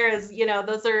up there as,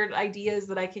 those are ideas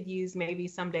that I could use maybe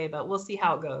someday, but we'll see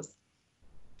how it goes.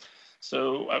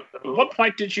 So at what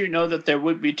point did you know that there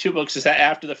would be 2 books? Is that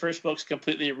after the first book's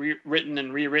completely written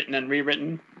and rewritten and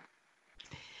rewritten?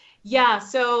 Yeah,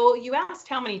 so you asked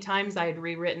how many times I'd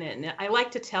rewritten it, and I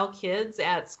like to tell kids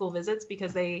at school visits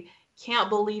because they can't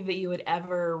believe that you would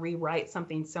ever rewrite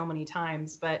something so many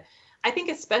times. But I think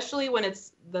especially when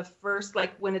it's the first,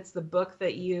 like when it's the book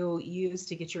that you use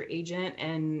to get your agent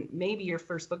and maybe your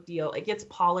first book deal, it gets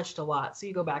polished a lot, so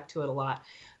you go back to it a lot.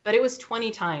 But it was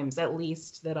 20 times at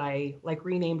least that I like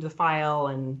renamed the file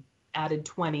and added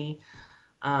 20.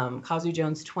 Kazu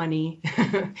Jones 20.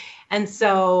 And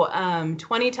so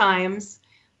 20 times.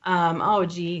 Oh,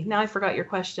 gee, now I forgot your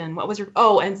question. What was your,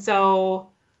 and so.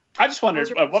 I just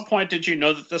wondered, at what point did you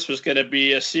know that this was going to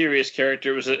be a serious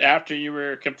character? Was it after you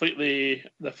were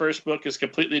the first book is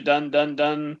completely done,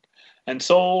 and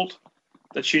sold,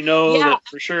 that you know that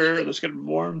for sure this going to be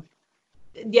born?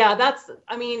 Yeah,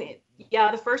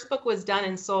 the first book was done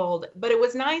and sold, but it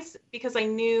was nice because I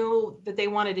knew that they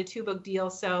wanted a 2-book deal.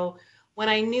 So when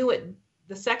I knew what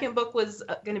the second book was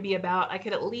going to be about, I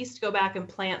could at least go back and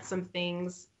plant some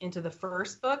things into the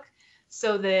first book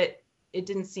so that it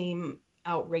didn't seem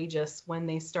outrageous when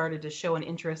they started to show an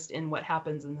interest in what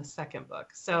happens in the second book.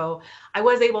 So I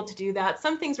was able to do that.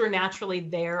 Some things were naturally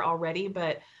there already,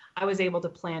 but I was able to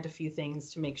plant a few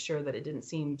things to make sure that it didn't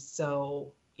seem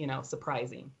so,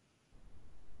 surprising.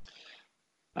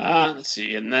 Let's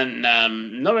see. And then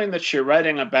knowing that you're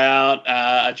writing about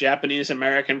a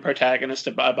Japanese-American protagonist,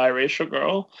 a biracial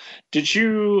girl, did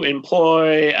you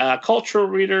employ cultural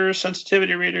readers,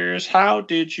 sensitivity readers? How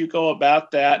did you go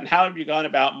about that? And how have you gone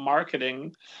about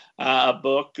marketing a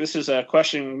book? This is a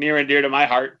question near and dear to my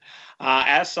heart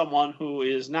as someone who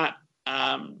is not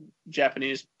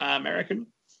Japanese-American.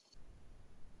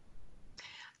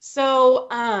 So,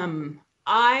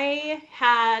 I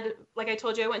had, like I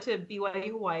told you, I went to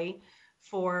BYU Hawaii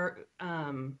for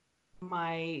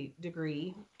my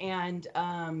degree. And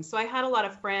so I had a lot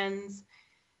of friends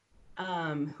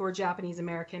who were Japanese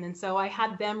American. And so I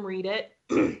had them read it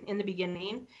in the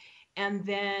beginning. And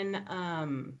then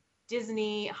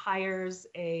Disney hires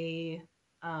a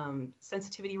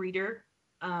sensitivity reader.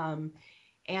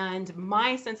 And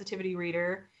my sensitivity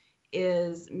reader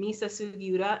is Misa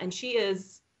Sugiura, and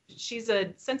she's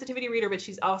a sensitivity reader, but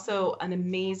she's also an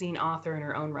amazing author in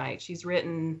her own right. She's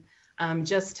written,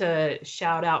 just to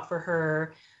shout out for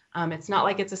her, It's Not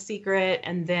Like It's a Secret.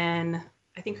 And then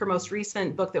I think her most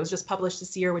recent book that was just published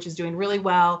this year, which is doing really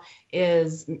well,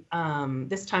 is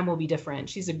This Time Will Be Different.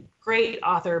 She's a great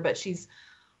author, but she's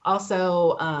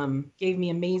also gave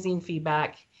me amazing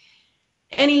feedback.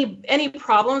 Any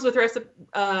problems with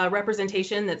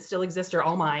representation that still exist are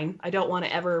all mine. I don't want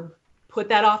to ever put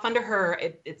that off onto her.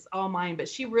 It's all mine, but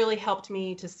she really helped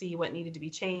me to see what needed to be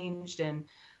changed. And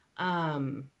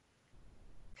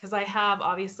because I have,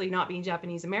 obviously not being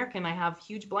Japanese American, I have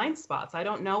huge blind spots. I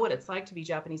don't know what it's like to be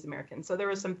Japanese American. So there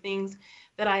were some things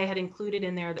that I had included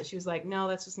in there that she was like, no,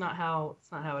 that's just not how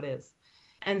it is.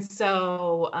 And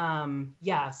so,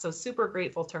 so super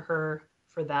grateful to her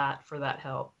for that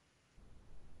help.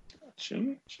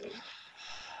 Gotcha.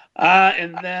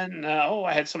 And then,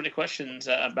 I had so many questions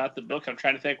about the book. I'm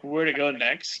trying to think where to go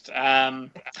next.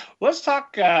 Let's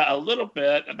talk a little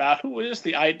bit about who is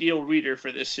the ideal reader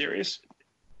for this series.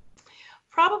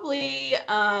 Probably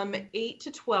 8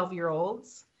 to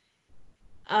 12-year-olds,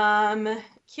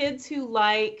 kids who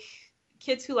like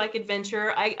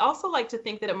adventure. I also like to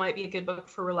think that it might be a good book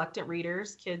for reluctant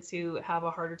readers, kids who have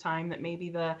a harder time, that maybe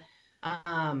the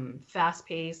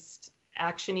fast-paced,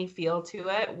 action-y feel to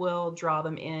it will draw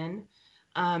them in.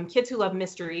 Kids who love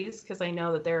mysteries, because I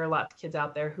know that there are a lot of kids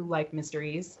out there who like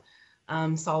mysteries,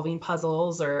 solving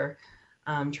puzzles or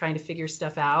trying to figure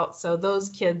stuff out. So those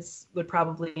kids would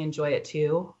probably enjoy it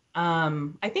too.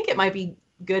 I think it might be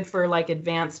good for like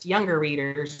advanced younger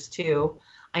readers too.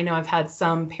 I know I've had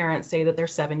some parents say that their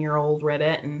 7-year-old read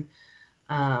it. And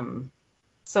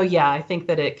I think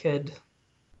that it could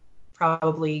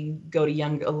probably go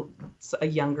to a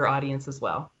younger audience as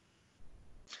well.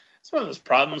 It's one of those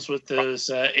problems with those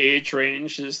age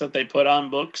ranges that they put on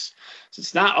books. So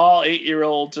it's not all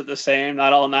 8-year-olds are the same.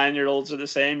 Not all 9-year-olds are the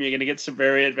same. You're going to get some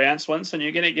very advanced ones, and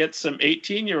you're going to get some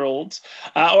 18-year-olds,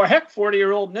 or heck,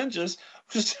 40-year-old ninjas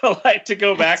who still like to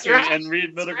go back and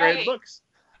read middle grade books.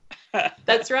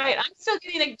 That's right. I'm still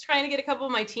trying to get a couple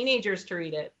of my teenagers to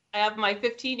read it. I have my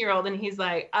 15-year-old, and he's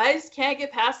like, I just can't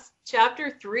get past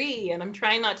chapter 3, and I'm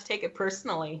trying not to take it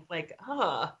personally. Like,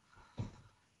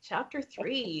 chapter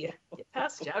 3. Get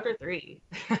past chapter 3.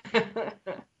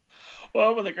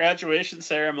 Well, when the graduation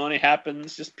ceremony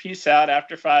happens, just peace out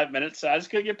after 5 minutes. I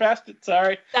just couldn't get past it.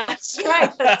 Sorry. That's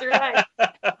right. That's right.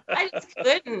 I just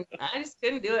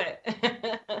couldn't do it.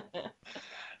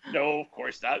 No, of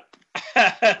course not.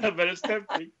 But it's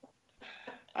tempting.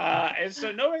 And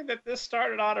so knowing that this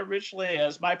started out originally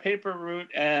as My Paper Route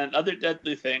and Other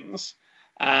Deadly Things,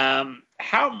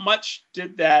 how much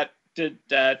did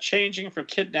changing from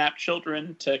kidnapped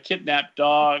children to kidnapped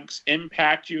dogs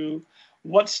impact you?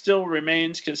 What still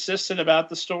remains consistent about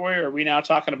the story, or are we now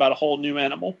talking about a whole new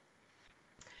animal?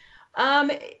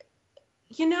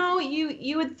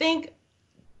 You would think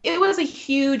it was a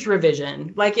huge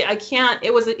revision. Like,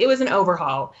 it was an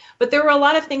overhaul, but there were a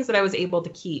lot of things that I was able to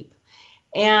keep.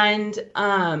 And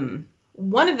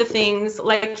one of the things,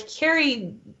 like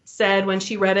Carrie said when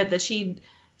she read it, that she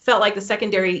felt like the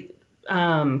secondary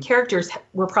characters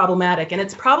were problematic, and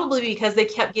it's probably because they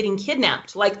kept getting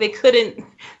kidnapped. Like, they couldn't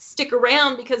stick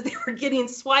around because they were getting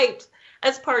swiped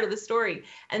as part of the story.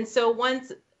 And so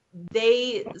once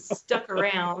they stuck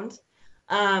around,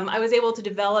 I was able to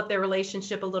develop their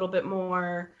relationship a little bit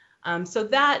more. So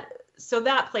that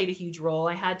played a huge role.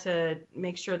 I had to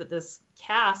make sure that this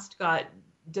cast got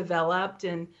developed,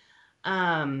 and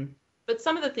but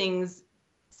some of the things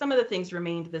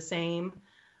remained the same.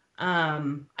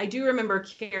 I do remember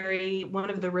Carrie, one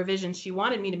of the revisions she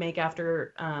wanted me to make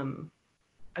after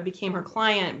I became her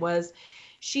client was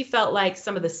she felt like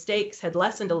some of the stakes had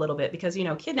lessened a little bit because,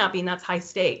 kidnapping, that's high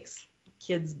stakes.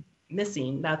 Kids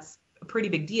missing, that's a pretty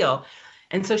big deal.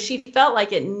 And so she felt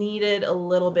like it needed a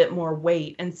little bit more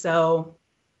weight. And so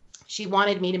she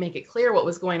wanted me to make it clear what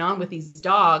was going on with these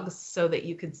dogs so that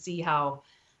you could see how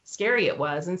scary it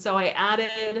was. And so I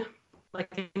added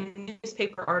like a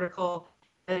newspaper article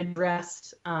that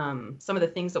addressed some of the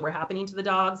things that were happening to the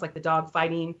dogs, like the dog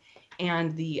fighting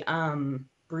and the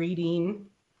breeding.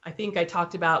 I think I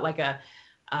talked about like a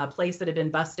place that had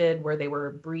been busted where they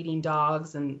were breeding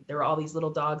dogs, and there were all these little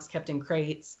dogs kept in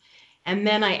crates. And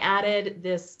then I added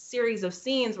this series of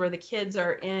scenes where the kids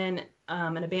are in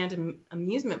an abandoned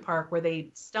amusement park where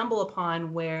they stumble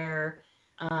upon where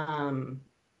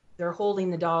they're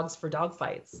holding the dogs for dog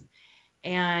fights.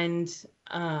 And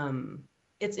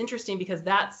it's interesting because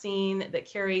that scene that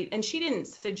Carrie, and she didn't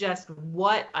suggest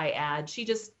what I add, she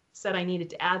just said I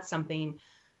needed to add something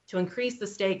to increase the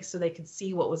stakes so they could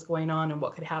see what was going on and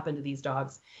what could happen to these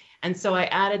dogs. And so I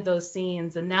added those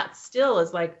scenes, and that still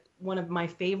is like one of my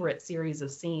favorite series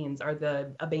of scenes are the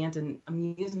abandoned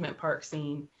amusement park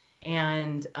scene.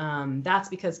 And that's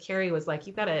because Carrie was like,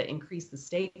 you've got to increase the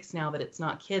stakes now that it's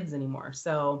not kids anymore.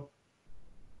 So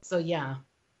yeah.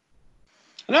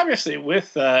 And obviously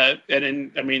with, it's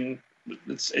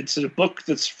a book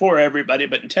that's for everybody,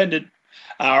 but intended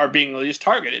or being at least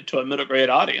targeted to a middle grade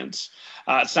audience.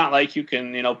 It's not like you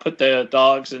can, put the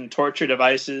dogs in torture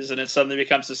devices and it suddenly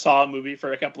becomes a Saw movie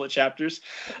for a couple of chapters.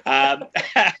 There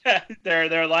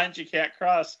are lines you can't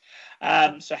cross.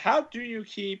 So how do you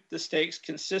keep the stakes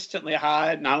consistently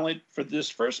high, not only for this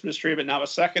first mystery, but now a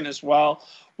second as well,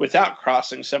 without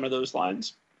crossing some of those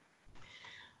lines?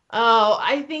 Oh,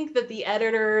 I think that the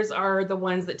editors are the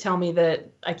ones that tell me that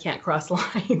I can't cross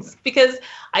lines because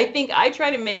I think I try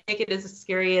to make it as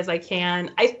scary as I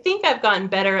can. I think I've gotten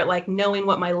better at like knowing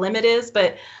what my limit is,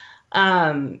 but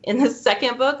in the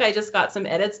second book, I just got some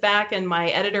edits back and my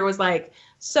editor was like,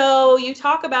 so you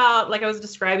talk about, like I was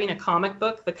describing a comic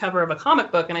book, the cover of a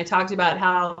comic book, and I talked about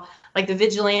how like the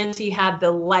vigilante had the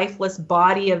lifeless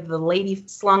body of the lady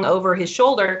slung over his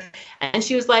shoulder. And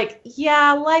she was like,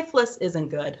 yeah, lifeless isn't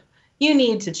good. You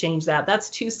need to change that. That's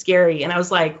too scary. And I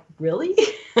was like, really?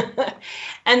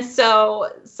 And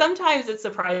so sometimes it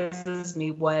surprises me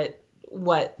what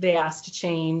they asked to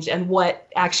change and what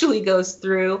actually goes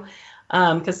through.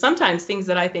 Because sometimes things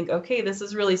that I think, okay, this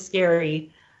is really scary,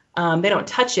 they don't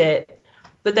touch it.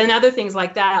 But then other things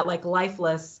like that, like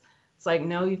lifeless, it's like,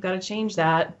 no, you've got to change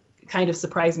that. Kind of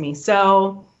surprised me.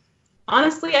 So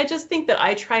honestly, I just think that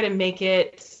I try to make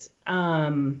it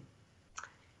as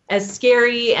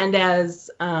scary and as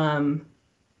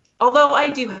Although I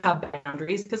do have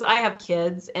boundaries because I have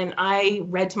kids and I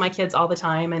read to my kids all the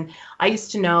time. And I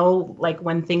used to know like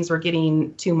when things were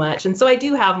getting too much. And so I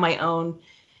do have my own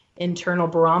internal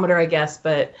barometer, I guess.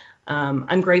 But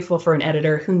I'm grateful for an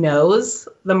editor who knows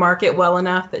the market well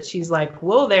enough that she's like,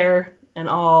 whoa there, and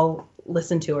I'll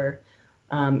listen to her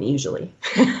usually.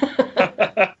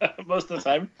 Most of the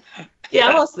time.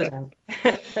 Yeah, most of the time.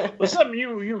 Well, something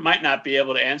you might not be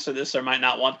able to answer this or might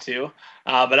not want to,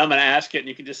 but I'm going to ask it, and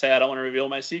you can just say I don't want to reveal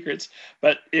my secrets.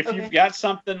 But if Okay. you've got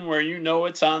something where you know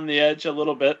it's on the edge a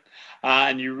little bit,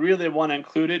 and you really want to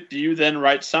include it, do you then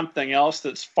write something else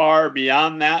that's far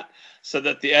beyond that, so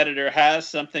that the editor has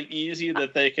something easy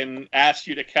that they can ask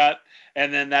you to cut,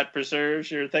 and then that preserves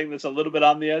your thing that's a little bit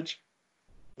on the edge?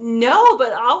 No,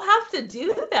 but I'll have to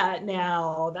do that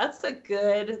now. That's a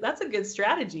good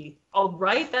strategy. I'll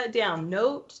write that down.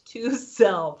 Note to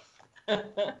self.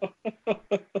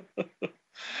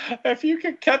 If you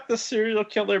could cut the serial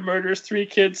killer murders 3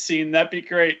 kids scene, that'd be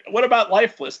great. What about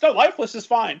Lifeless? No, Lifeless is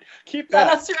fine. Keep that.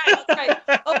 That's right. That's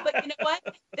right. Oh, but you know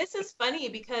what? This is funny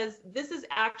because this is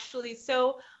actually,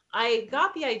 so I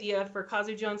got the idea for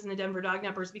Kazu Jones and the Denver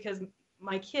Dognappers because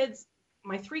my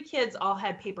 3 kids all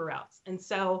had paper routes. And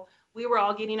so we were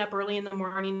all getting up early in the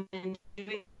morning and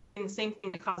doing the same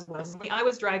thing that Kazu was. I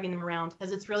was driving them around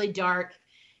because it's really dark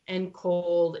and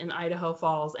cold in Idaho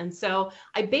Falls. And so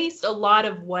I based a lot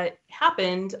of what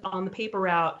happened on the paper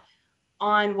route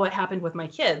on what happened with my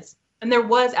kids. And there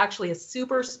was actually a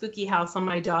super spooky house on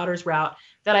my daughter's route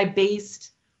that I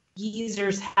based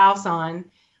Geezer's house on.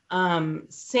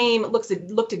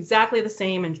 It looked exactly the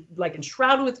same and like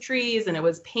enshrouded with trees, and it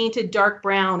was painted dark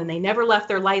brown, and they never left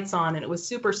their lights on, and it was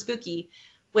super spooky,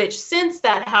 which since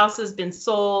that house has been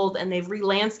sold and they've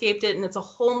re-landscaped it and it's a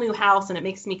whole new house, and it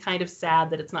makes me kind of sad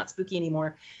that it's not spooky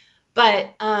anymore.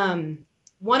 But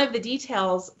one of the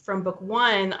details from book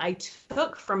 1 I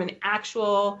took from an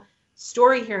actual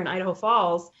story here in Idaho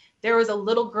Falls. There was a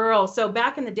little girl. So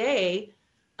back in the day,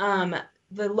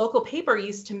 the local paper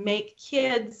used to make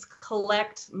kids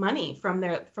collect money from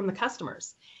the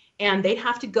customers, and they'd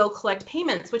have to go collect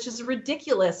payments, which is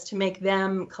ridiculous to make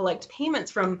them collect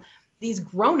payments from these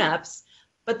grown-ups.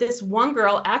 But this one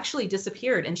girl actually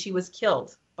disappeared, and she was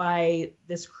killed by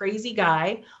this crazy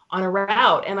guy on a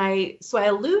route. And I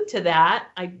allude to that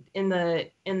in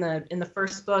the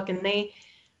first book, and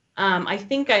I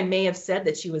think I may have said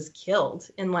that she was killed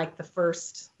in like the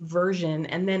first version.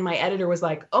 And then my editor was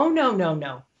like, oh,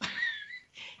 no.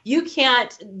 You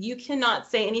cannot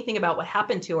say anything about what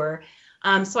happened to her.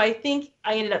 So I think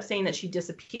I ended up saying that she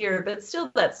disappeared, but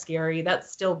still that's scary.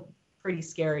 That's still pretty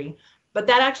scary. But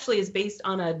that actually is based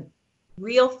on a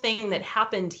real thing that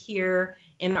happened here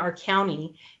in our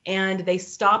county. And they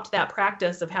stopped that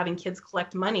practice of having kids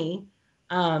collect money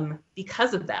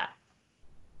because of that.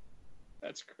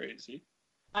 That's crazy.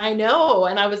 I know.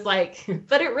 And I was like,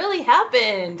 but it really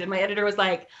happened. And my editor was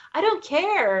like, I don't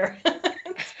care.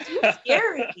 It's too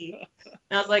scary.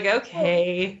 And I was like,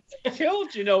 okay.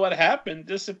 Killed, you know what happened,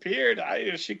 disappeared.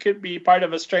 She could be part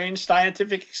of a strange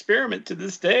scientific experiment to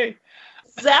this day.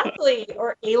 Exactly.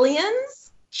 Or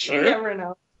aliens. Sure. You never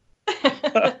know.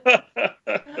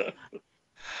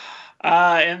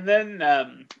 And then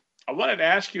I wanted to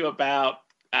ask you about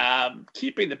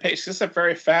keeping the pace. This is a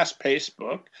very fast-paced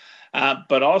book,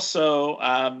 but also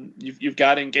you've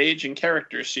got engaging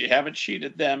characters, so you haven't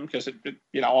cheated them because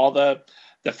all the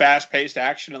fast-paced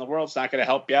action in the world is not going to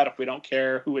help you out if we don't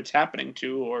care who it's happening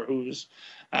to or who's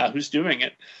doing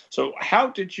it. So how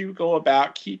did you go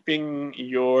about keeping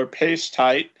your pace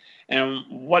tight, and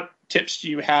what tips do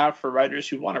you have for writers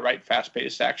who want to write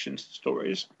fast-paced action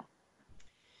stories?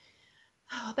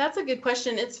 Oh, that's a good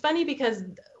question. It's funny because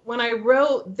when I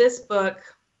wrote this book,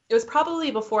 it was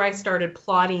probably before I started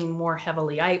plotting more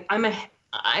heavily. I'm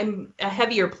a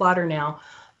heavier plotter now,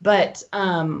 but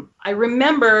I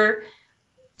remember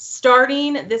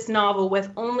starting this novel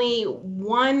with only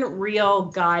one real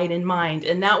guide in mind,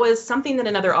 and that was something that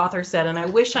another author said, and I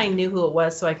wish I knew who it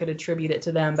was so I could attribute it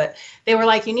to them. But they were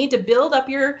like, you need to build up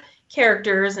your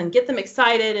characters and get them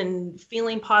excited and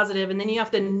feeling positive, and then you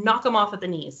have to knock them off at the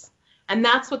knees. And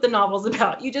that's what the novel's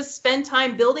about. You just spend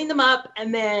time building them up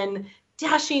and then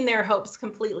dashing their hopes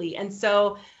completely. And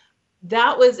so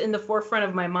that was in the forefront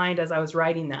of my mind as I was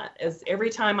writing that. As every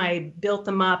time I built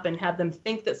them up and had them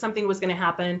think that something was going to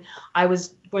happen, I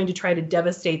was going to try to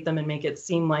devastate them and make it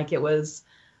seem like it was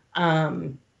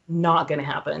not going to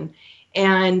happen.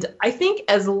 And I think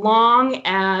as long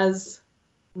as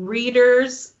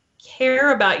readers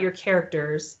care about your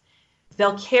characters,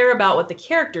 they'll care about what the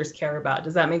characters care about.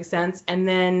 Does that make sense? And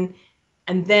then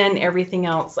everything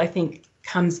else, I think,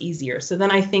 comes easier. So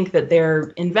then I think that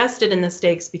they're invested in the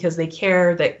stakes because they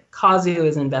care that Kazu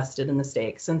is invested in the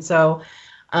stakes. And so,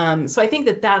 so I think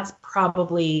that that's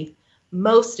probably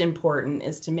most important,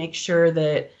 is to make sure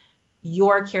that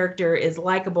your character is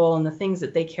likable and the things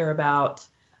that they care about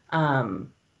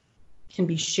can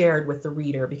be shared with the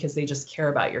reader because they just care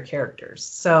about your characters.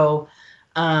 So,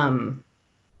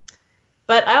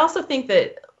 but I also think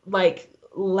that like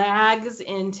lags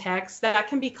in text that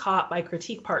can be caught by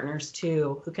critique partners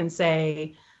too, who can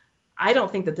say, I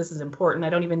don't think that this is important. I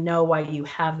don't even know why you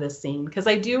have this scene. Because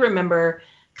I do remember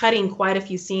cutting quite a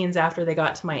few scenes after they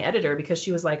got to my editor because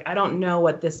she was like, I don't know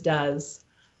what this does.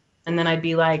 And then I'd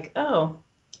be like, oh,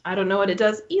 I don't know what it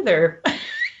does either.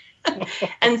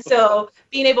 And so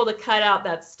being able to cut out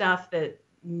that stuff that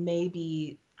may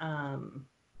be,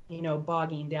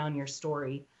 bogging down your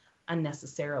story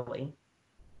unnecessarily.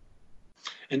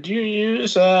 And do you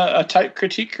use a type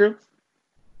critique group?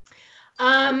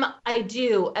 I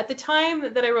do. At the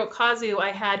time that I wrote Kazu,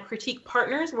 I had critique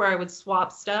partners where I would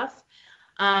swap stuff.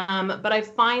 But I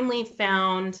finally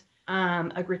found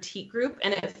a critique group,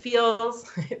 and it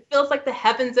feels like the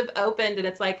heavens have opened, and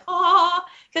it's like,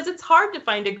 because it's hard to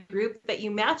find a group that you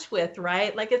match with,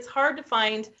 right? Like it's hard to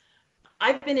find.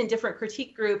 I've been in different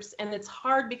critique groups, and it's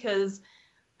hard because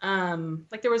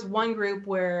like there was one group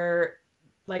where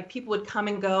like people would come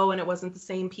and go and it wasn't the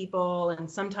same people. And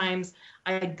sometimes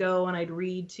I'd go and I'd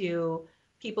read to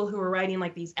people who were writing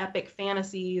like these epic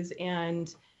fantasies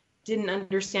and didn't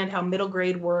understand how middle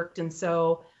grade worked. And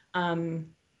so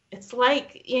it's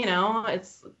like,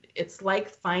 it's like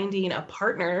finding a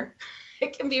partner.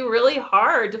 It can be really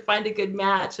hard to find a good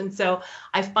match. And so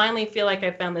I finally feel like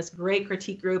I found this great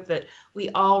critique group that we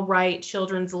all write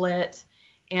children's lit.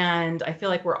 And I feel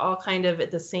like we're all kind of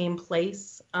at the same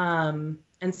place.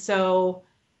 And so,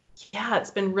 yeah,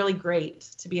 it's been really great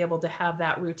to be able to have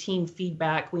that routine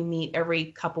feedback. We meet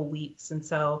every couple weeks. And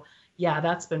so, yeah,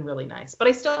 that's been really nice. But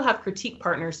I still have critique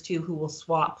partners, too, who will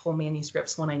swap whole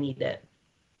manuscripts when I need it.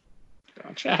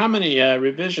 Gotcha. How many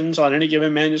revisions on any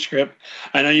given manuscript?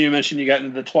 I know you mentioned you got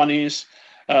into the 20s.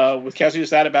 With Kazu,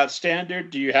 is that about standard?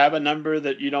 Do you have a number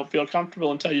that you don't feel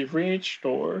comfortable until you've reached,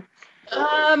 or?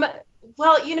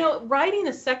 Well, writing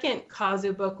the second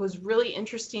Kazu book was really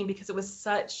interesting because it was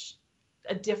such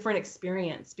a different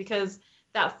experience. Because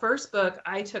that first book,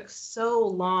 I took so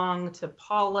long to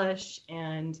polish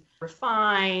and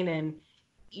refine, and,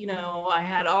 I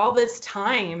had all this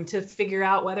time to figure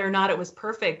out whether or not it was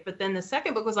perfect. But then the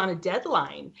second book was on a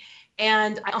deadline.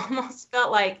 And I almost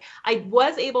felt like I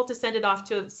was able to send it off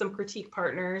to some critique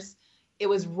partners. It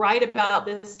was right about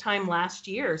this time last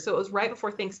year. So it was right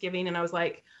before Thanksgiving. And I was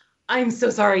like, I'm so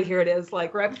sorry, here it is,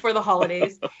 like right before the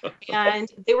holidays. And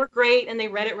they were great, and they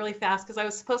read it really fast because I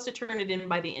was supposed to turn it in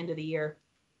by the end of the year.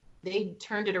 They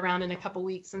turned it around in a couple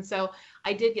weeks. And so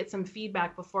I did get some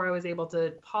feedback before I was able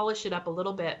to polish it up a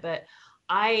little bit. But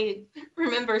I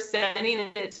remember sending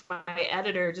it to my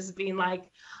editor just being like,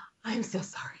 I'm so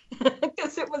sorry,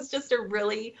 because it was just a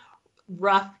really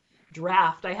rough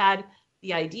draft. I had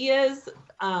the ideas,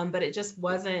 but it just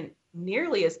wasn't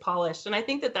nearly as polished. And I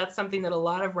think that that's something that a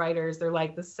lot of writers, they're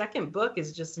like, the second book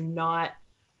is just not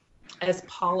as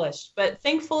polished. But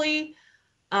thankfully,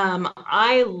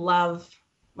 I love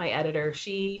my editor.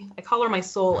 I call her my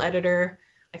soul editor.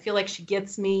 I feel like she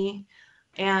gets me,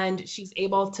 and she was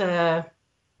able to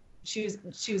see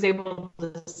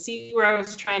where I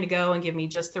was trying to go and give me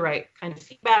just the right kind of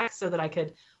feedback so that I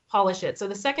could polish it. So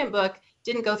the second book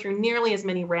didn't go through nearly as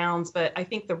many rounds, but I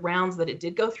think the rounds that it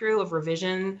did go through of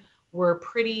revision were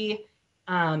pretty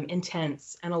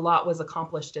intense, and a lot was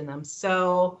accomplished in them.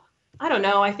 So I don't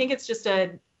know. I think it's just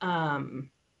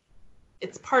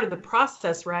it's part of the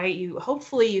process, right?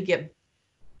 Hopefully you get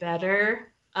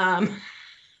better.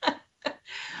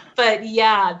 But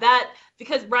yeah,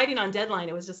 because writing on deadline,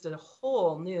 it was just a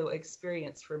whole new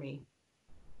experience for me.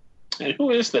 And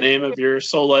who is the name of your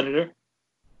sole editor?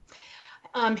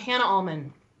 Hannah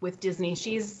Allman with Disney.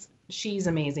 She's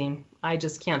amazing. I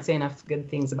just can't say enough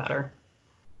good things about her.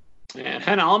 And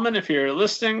Hannah Allman, if you're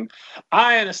listening,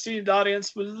 I and a esteemed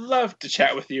audience would love to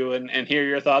chat with you and hear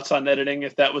your thoughts on editing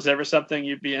if that was ever something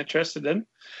you'd be interested in.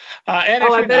 And if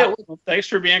you're not, thanks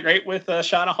for being great with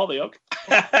Shauna Holyoak.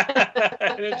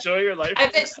 And enjoy your life.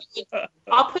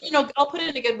 I'll put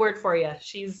in a good word for you.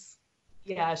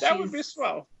 That would be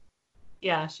swell.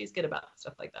 Yeah, she's good about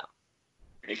stuff like that.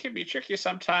 It can be tricky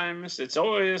sometimes. It's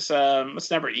always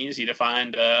it's never easy to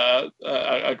find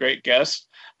a great guest,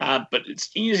 but it's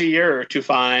easier to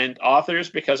find authors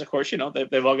because, of course,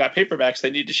 they've all got paperbacks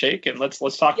they need to shake, and let's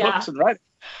talk Yeah. books and writing.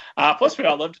 Plus, we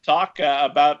all love to talk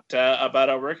about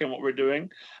our work and what we're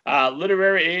doing.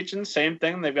 Literary agents, same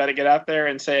thing. They've got to get out there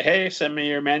and say, "Hey, send me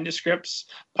your manuscripts."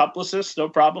 Publicists, no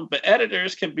problem. But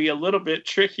editors can be a little bit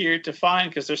trickier to find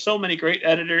because there's so many great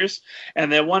editors,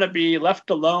 and they want to be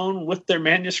left alone with their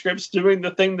manuscripts doing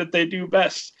the thing that they do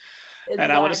best.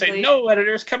 And I want to say, Exactly. no,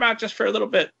 editors, come out just for a little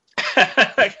bit.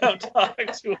 Come talk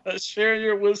to us. Share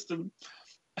your wisdom.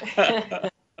 Well,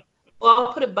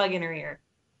 I'll put a bug in her ear.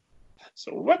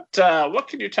 So what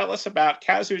can you tell us about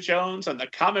Kazu Jones and the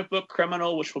Comic Book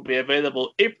Criminal, which will be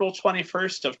available April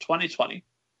 21st of 2020?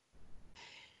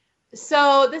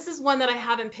 So this is one that I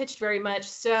haven't pitched very much.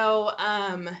 So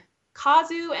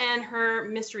Kazu and her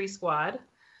mystery squad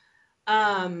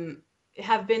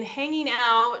have been hanging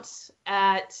out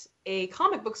at a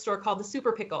comic book store called the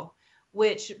Super Pickle,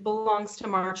 which belongs to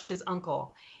March's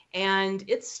uncle. And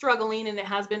it's struggling, and it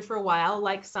has been for a while,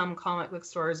 like some comic book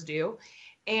stores do.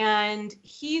 And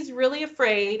he's really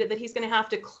afraid that he's going to have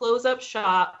to close up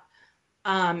shop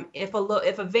if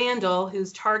a vandal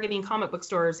who's targeting comic book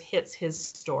stores hits his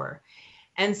store.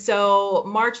 And so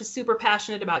March is super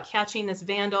passionate about catching this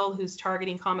vandal who's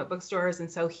targeting comic book stores.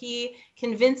 And so he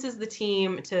convinces the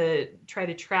team to try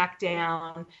to track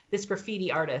down this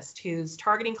graffiti artist who's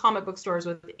targeting comic book stores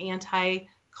with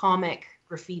anti-comic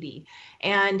graffiti.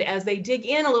 And as they dig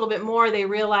in a little bit more, they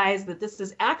realize that this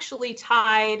is actually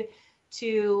tied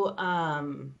to a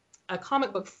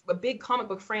big comic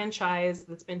book franchise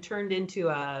that's been turned into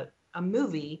a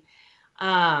movie.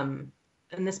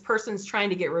 And this person's trying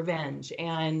to get revenge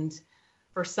and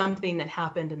for something that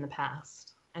happened in the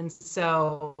past. And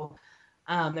so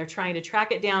they're trying to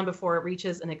track it down before it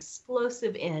reaches an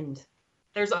explosive end.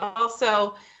 There's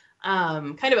also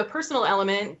kind of a personal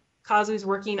element. Kazu's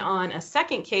working on a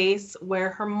second case where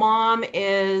her mom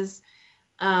is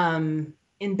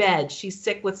in bed. She's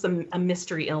sick with a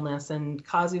mystery illness, and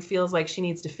Kazu feels like she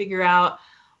needs to figure out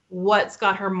what's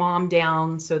got her mom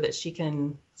down so that she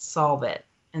can solve it.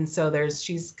 And so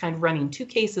she's kind of running two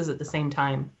cases at the same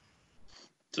time.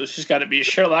 So she's got to be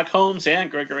Sherlock Holmes and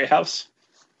Gregory House.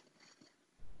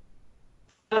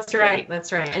 That's right.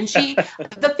 That's right. And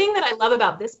the thing that I love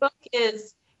about this book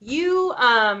is you're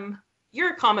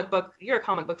a comic book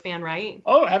fan, right?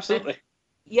 Oh, absolutely.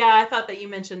 Yeah, I thought that you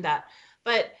mentioned that.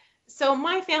 But so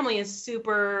my family is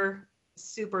super,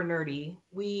 super nerdy.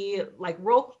 We like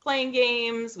role-playing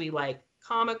games. We like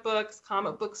comic books,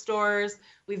 comic book stores.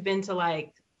 We've been to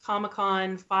like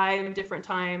Comic-Con 5 different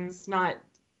times. Not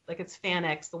like it's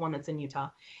FanX, the one that's in Utah.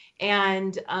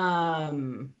 And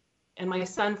my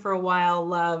son for a while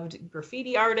loved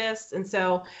graffiti artists. And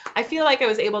so I feel like I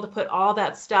was able to put all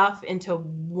that stuff into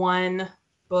one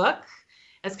book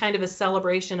as kind of a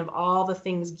celebration of all the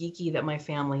things geeky that my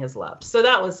family has loved. So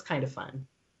that was kind of fun.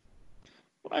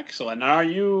 Excellent. Are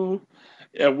you,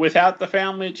 without the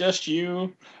family, just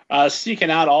you seeking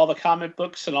out all the comic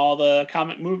books and all the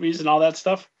comic movies and all that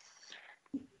stuff?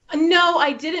 No,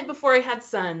 I didn't before I had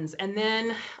sons. And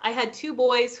then I had two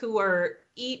boys who were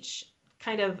each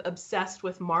kind of obsessed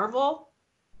with Marvel.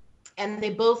 And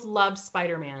they both loved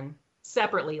Spider-Man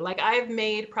separately. Like I've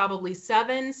made probably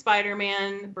 7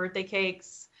 Spider-Man birthday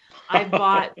cakes. I've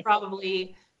bought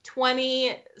probably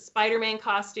 20 Spider-Man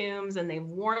costumes, and they've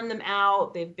worn them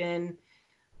out. They've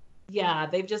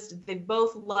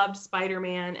both loved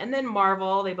Spider-Man. And then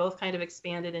Marvel, they both kind of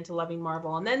expanded into loving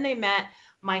Marvel. And then they met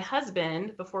my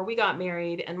husband before we got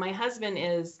married. And my husband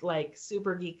is like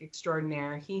super geek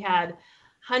extraordinaire. He had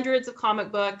hundreds of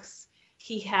comic books.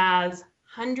 He has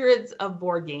hundreds of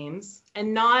board games,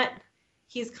 and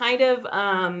he's kind of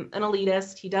an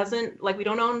elitist. He doesn't like, we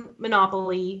don't own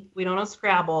Monopoly. We don't own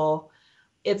Scrabble.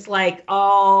 It's like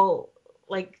all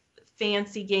like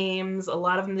fancy games. A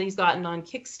lot of them that he's gotten on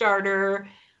Kickstarter.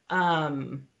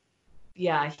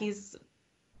 He's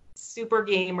super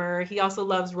gamer. He also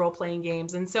loves role-playing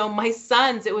games. And so my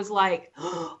sons, it was like,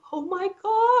 oh my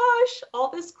gosh, all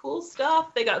this cool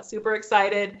stuff. They got super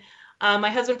excited. My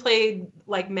husband played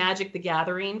like Magic the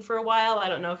Gathering for a while. I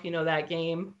don't know if you know that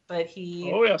game, but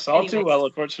he... Oh, yes, all too well,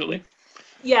 unfortunately.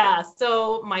 Yeah,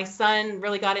 so my son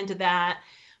really got into that.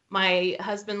 My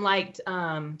husband liked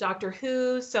Doctor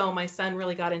Who, so my son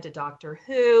really got into Doctor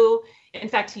Who. In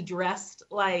fact, he dressed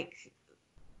like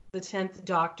the 10th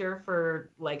Doctor for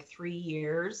like 3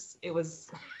 years. It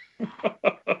was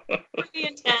pretty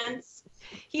intense.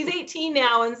 He's 18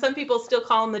 now, and some people still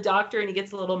call him the Doctor, and he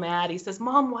gets a little mad. He says,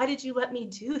 "Mom, why did you let me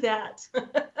do that?"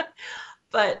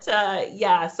 But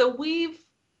so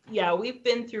yeah, we've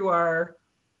been through our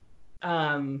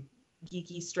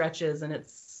geeky stretches, and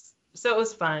so it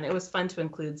was fun. It was fun to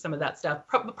include some of that stuff.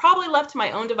 Probably left to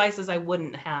my own devices, I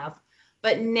wouldn't have.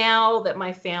 But now that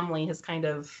my family has kind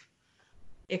of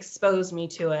exposed me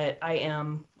to it,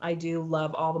 I do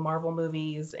love all the Marvel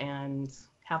movies and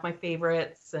have my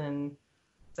favorites. And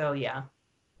so, yeah.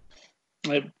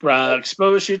 It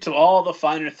exposed you to all the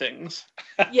finer things.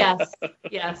 Yes,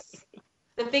 yes.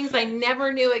 The things I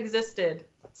never knew existed.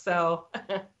 So...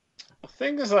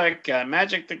 Things like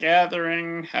Magic the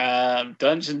Gathering,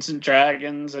 Dungeons and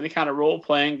Dragons, any kind of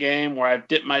role-playing game where I've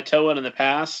dipped my toe in the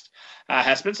past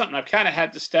has been something I've kind of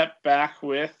had to step back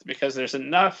with, because there's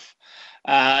enough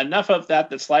of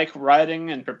that's like writing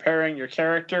and preparing your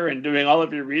character and doing all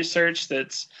of your research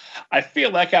I feel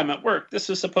like I'm at work. This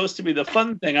is supposed to be the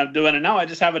fun thing I'm doing, and now I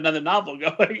just have another novel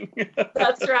going.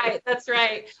 That's right.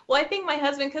 Well, I think my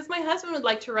husband would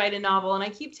like to write a novel, and I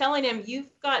keep telling him, you've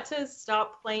got to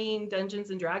stop playing Dungeons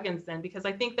and Dragons then, because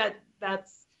I think that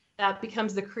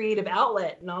becomes the creative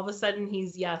outlet. And all of a sudden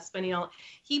he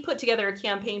put together a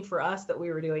campaign for us that we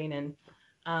were doing, and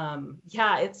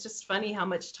it's just funny how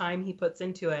much time he puts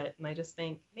into it. And I just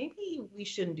think, maybe we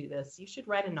shouldn't do this. You should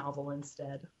write a novel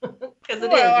instead. Because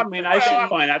I mean, I should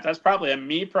point out that's probably a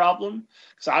me problem,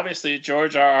 because obviously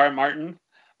George R.R. Martin,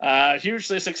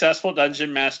 hugely successful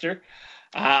dungeon master.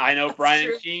 I know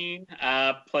Brian Keene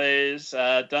plays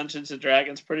Dungeons and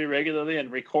Dragons pretty regularly and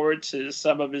records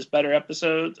some of his better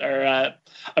episodes. I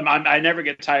never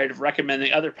get tired of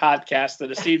recommending other podcasts that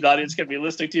a esteemed audience can be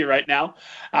listening to right now.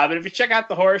 But if you check out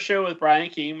The Horror Show with Brian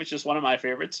Keene, which is one of my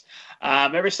favorites,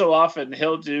 every so often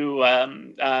he'll do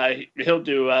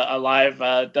a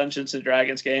live Dungeons and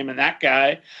Dragons game, and that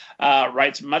guy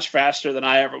writes much faster than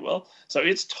I ever will. So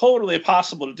it's totally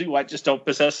possible to do. I just don't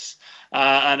possess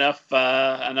enough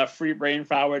free brain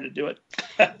power to do it.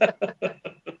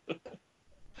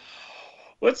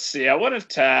 Let's see. I wanted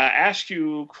to ask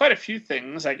you quite a few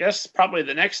things. I guess probably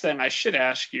the next thing I should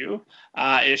ask you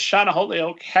is, Shauna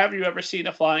Holyoak, have you ever seen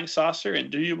a flying saucer, and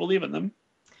do you believe in them?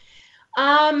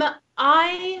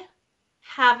 I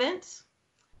haven't,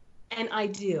 and I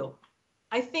do.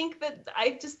 I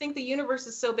just think the universe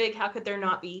is so big. How could there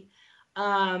not be?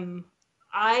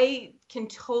 I can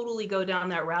totally go down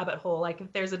that rabbit hole. Like,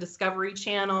 if there's a Discovery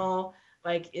Channel,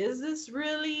 like, is this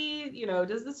really,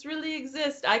 does this really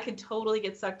exist? I could totally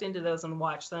get sucked into those and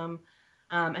watch them,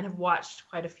 and have watched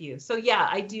quite a few. So yeah,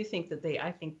 I do think that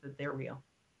they're real.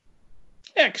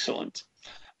 Excellent.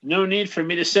 No need for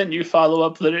me to send you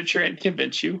follow-up literature and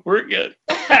convince you. We're good.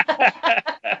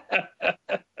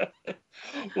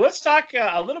 Let's talk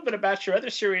a little bit about your other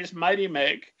series, Mighty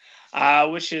Meg,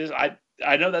 which is,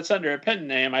 I know that's under a pen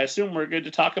name. I assume we're good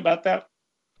to talk about that?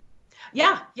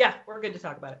 Yeah, we're good to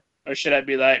talk about it. Or should I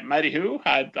be like, Mighty who?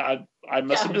 I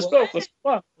must have misspoke.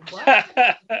 What?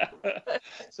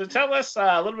 So tell us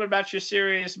a little bit about your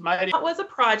series, Mighty. That was a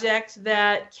project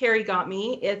that Carrie got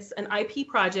me. It's an IP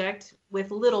project with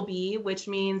Little B, which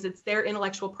means it's their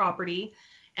intellectual property.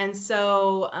 And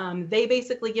so they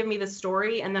basically give me the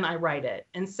story, and then I write it.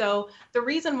 And so the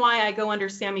reason why I go under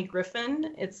Sammy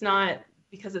Griffin, it's not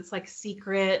because it's like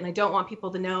secret and I don't want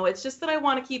people to know. It's just that I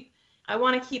want to keep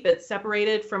it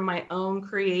separated from my own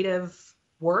creative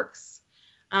works,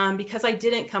 because I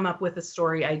didn't come up with a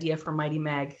story idea for Mighty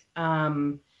Meg.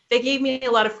 They gave me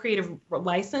a lot of creative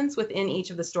license within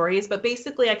each of the stories, but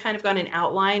basically I kind of got an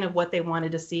outline of what they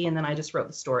wanted to see, and then I just wrote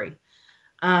the story.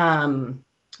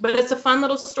 But it's a fun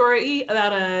little story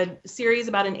about a series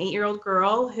about an 8-year-old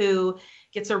girl who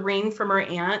gets a ring from her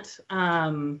aunt,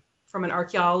 from an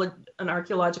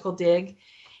archaeological dig,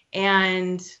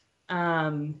 and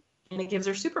it gives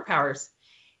her superpowers.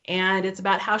 And it's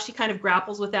about how she kind of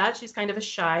grapples with that. She's kind of a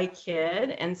shy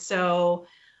kid, and so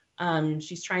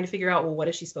she's trying to figure out, well, what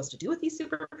is she supposed to do with these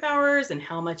superpowers, and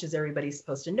how much is everybody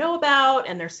supposed to know about?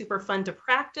 And they're super fun to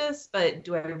practice, but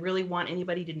do I really want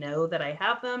anybody to know that I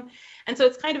have them? And so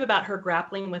it's kind of about her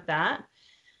grappling with that.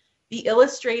 The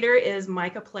illustrator is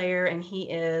Micah Player, and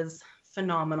he is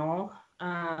phenomenal.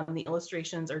 The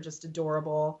illustrations are just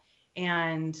adorable.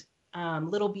 And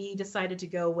Little B decided to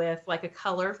go with like a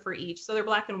color for each. So they're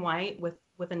black and white with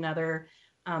another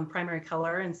primary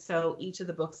color. And so each of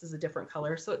the books is a different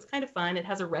color. So it's kind of fun. It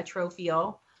has a retro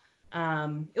feel.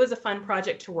 It was a fun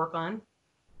project to work on.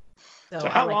 So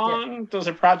how long does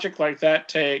a project like that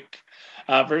take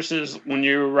versus when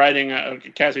you're writing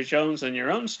Cassie Jones and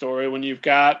your own story, when you've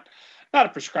got not a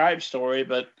prescribed story,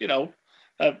 but,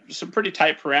 some pretty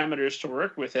tight parameters to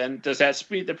work within? Does that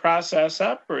speed the process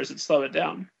up, or does it slow it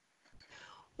down?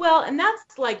 Well, and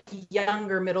that's like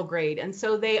younger middle grade. And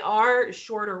so they are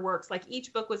shorter works. Like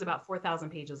each book was about 4,000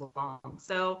 pages long.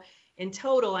 So in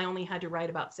total, I only had to write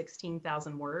about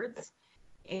 16,000 words.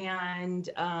 And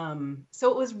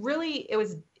so it was really, it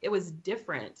was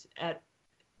different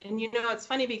and it's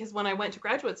funny because when I went to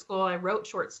graduate school, I wrote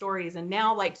short stories, and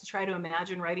now like to try to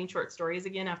imagine writing short stories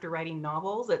again after writing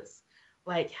novels, it's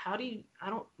like, I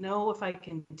don't know if I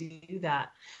can do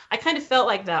that. I kind of felt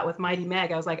like that with Mighty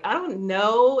Meg. I was like, I don't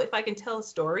know if I can tell a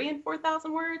story in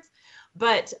 4,000 words.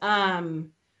 But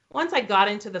once I got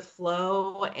into the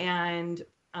flow and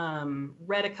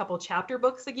read a couple chapter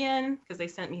books again, because they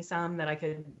sent me some that I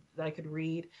could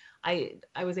read, I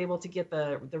was able to get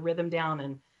the rhythm down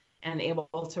and able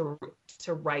to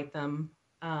write them.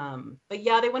 But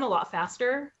yeah, they went a lot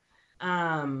faster.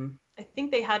 I think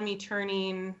they had me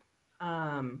turning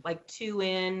like 2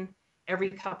 in every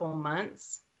couple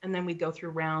months, and then we'd go through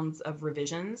rounds of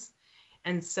revisions.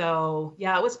 And so,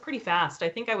 yeah, it was pretty fast. I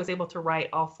think I was able to write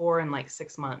all 4 in like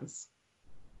 6 months.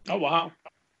 Oh, wow.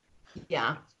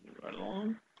 Yeah. Right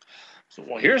along. So,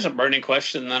 well, here's a burning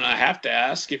question that I have to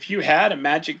ask. If you had a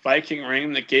magic Viking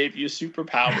ring that gave you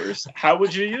superpowers, how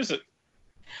would you use it?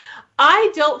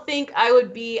 I don't think I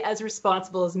would be as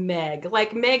responsible as Meg.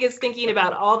 Like Meg is thinking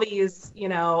about all these,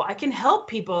 I can help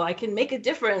people, I can make a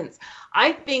difference.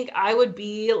 I think I would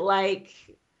be like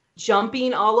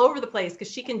jumping all over the place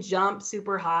because she can jump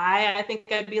super high. I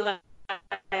think I'd be like,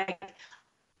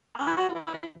 I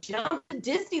want to jump to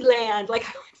Disneyland. Like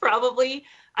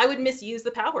I would misuse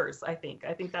the powers. I think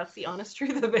that's the honest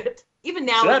truth of it. Even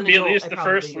now, So as that'd an be at adult, least I the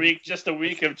probably first would. week, just a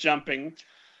week of jumping.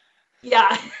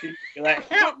 Yeah. You're like,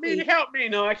 help me.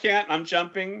 No, I can't. I'm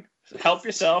jumping. Help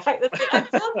yourself. Right, that's it. I'm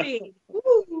jumping.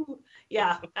 Woo.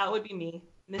 Yeah, that would be me.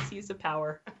 Misuse of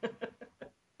power.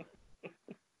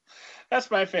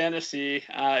 That's my fantasy,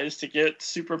 is to get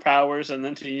superpowers and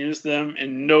then to use them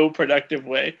in no productive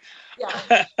way.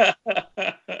 Yeah,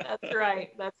 that's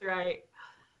right. That's right.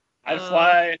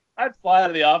 I'd fly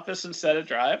to the office instead of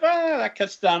drive. That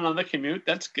cuts down on the commute.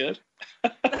 That's good.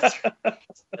 That's right.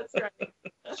 That's right.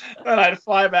 Then I'd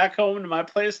fly back home to my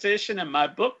PlayStation and my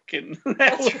book, and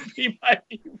that would be my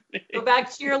evening. Go back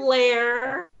to your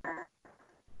lair.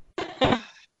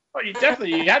 Oh, you have to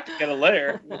get a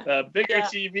lair with a bigger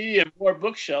TV and more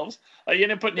bookshelves. Are you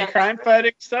gonna put any crime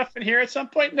fighting stuff in here at some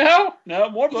point? No,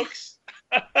 more books.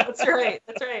 That's right.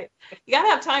 That's right. You gotta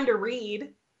have time to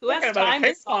read. Who has time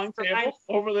to solve ping pong table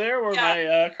over there where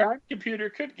my crime computer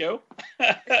could go?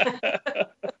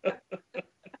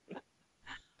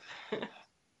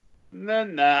 And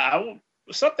then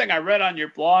something I read on your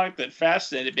blog that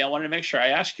fascinated me, I wanted to make sure I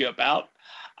ask you about,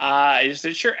 is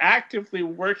that you're actively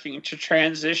working to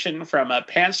transition from a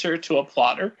pantser to a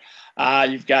plotter.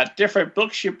 You've got different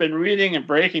books you've been reading and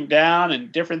breaking down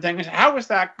and different things. How is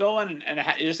that going? And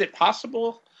is it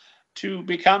possible to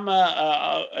become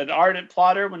an ardent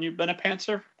plotter when you've been a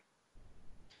pantser?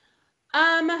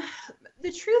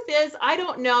 The truth is, I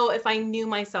don't know if I knew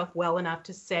myself well enough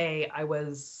to say I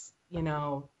was,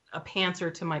 a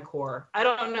pantser to my core. I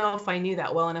don't know if I knew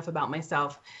that well enough about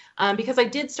myself, because I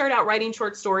did start out writing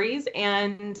short stories,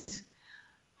 and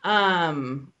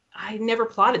I never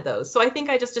plotted those. So I think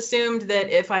I just assumed that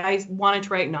if I wanted to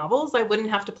write novels, I wouldn't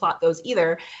have to plot those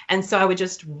either. And so I would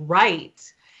just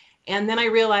write. And then I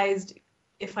realized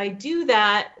if I do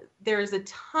that, there's a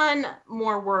ton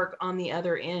more work on the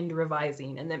other end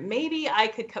revising, and that maybe I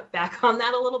could cut back on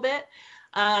that a little bit.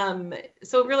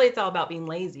 So really it's all about being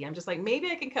lazy. I'm just like, maybe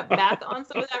I can cut back on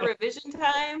some of that revision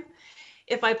time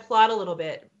if I plot a little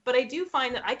bit. But I do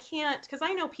find that I can't, because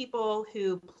I know people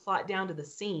who plot down to the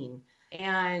scene,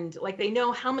 and like they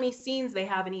know how many scenes they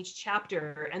have in each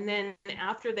chapter. And then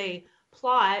after they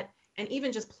plot, and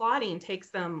even just plotting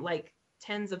takes them like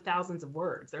tens of thousands of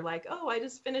words. They're like, oh, I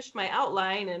just finished my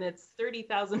outline and it's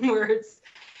 30,000 words.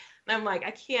 And I'm like, I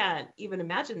can't even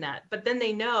imagine that. But then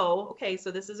they know, okay,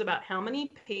 so this is about how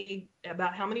many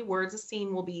words a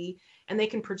scene will be, and they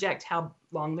can project how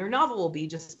long their novel will be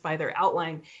just by their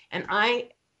outline. And I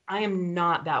am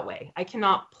not that way. I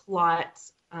cannot plot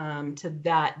to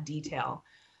that detail.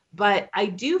 But I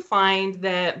do find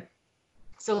that,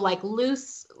 so like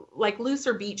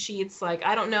looser beat sheets, like,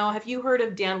 I don't know, have you heard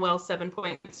of Dan Wells'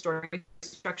 7-point story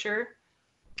structure?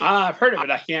 I've heard of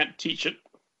it. I can't teach it.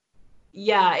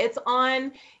 Yeah, it's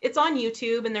on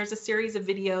YouTube, and there's a series of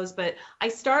videos, but I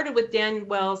started with Dan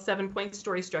Wells' 7-point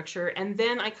story structure, and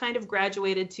then I kind of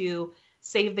graduated to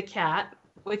Save the Cat,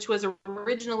 which was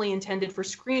originally intended for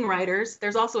screenwriters.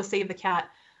 There's also a Save the Cat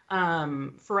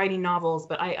for writing novels,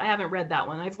 but I haven't read that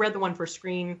one. I've read the one for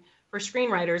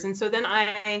screenwriters. And so then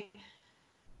I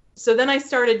So then I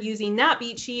started using that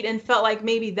beat sheet and felt like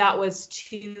maybe that was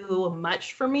too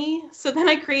much for me. So then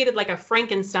I created like a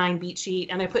Frankenstein beat sheet,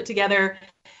 and I put together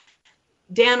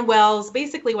Dan Wells.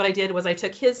 Basically what I did was I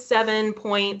took his 7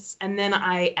 points and then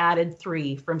I added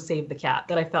 3 from Save the Cat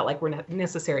that I felt like were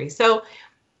necessary. So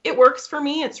it works for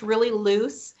me. It's really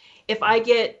loose. If I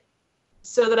get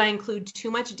so that I include too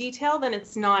much detail, then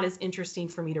it's not as interesting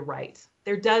for me to write.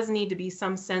 There does need to be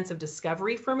some sense of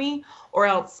discovery for me, or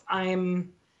else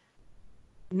I'm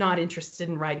not interested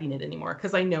in writing it anymore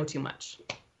because I know too much.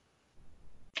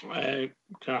 I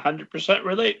can 100%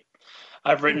 relate.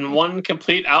 I've written one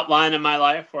complete outline in my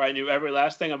life where I knew every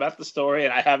last thing about the story,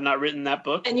 and I have not written that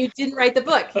book. And you didn't write the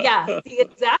book. Yeah,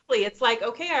 exactly. It's like,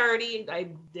 okay, I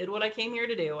did what I came here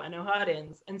to do. I know how it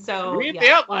ends. And so read the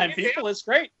outline, people. It's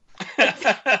great.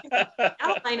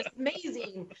 Outline is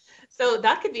amazing. So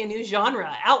that could be a new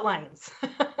genre, outlines.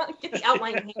 Get the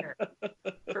outline here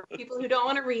for people who don't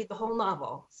want to read the whole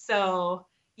novel. So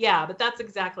yeah, but that's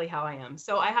exactly how I am.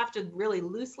 So I have to really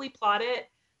loosely plot it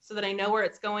so that I know where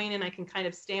it's going and I can kind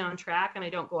of stay on track and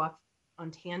I don't go off on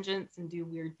tangents and do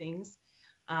weird things,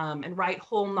 and write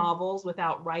whole novels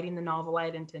without writing the novel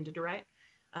I'd intended to write.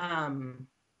 So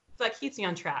that keeps me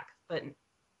on track, but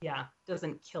yeah,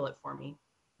 doesn't kill it for me.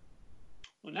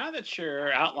 Well, now that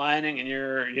you're outlining and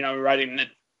you're, writing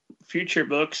future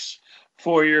books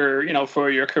for your, for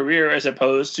your career, as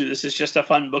opposed to this is just a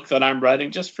fun book that I'm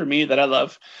writing just for me that I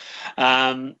love.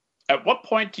 At what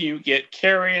point do you get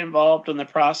Carrie involved in the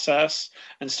process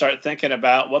and start thinking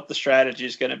about what the strategy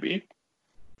is going to be?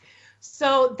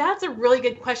 So that's a really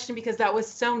good question because that was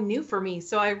so new for me.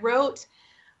 So I wrote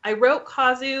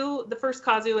Kazu, the first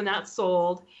Kazu, and that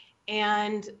sold.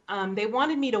 And they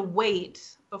wanted me to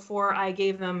wait before I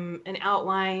gave them an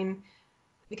outline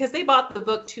because they bought the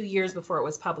book 2 years before it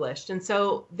was published. And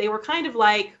so they were kind of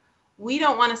like, we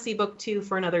don't want to see book 2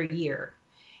 for another year.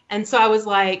 And so I was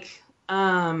like,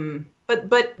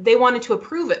 but they wanted to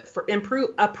approve it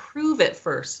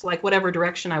first, like whatever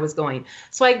direction I was going.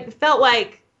 So I felt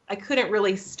like I couldn't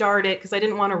really start it because I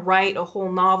didn't want to write a whole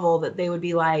novel that they would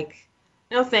be like,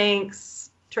 no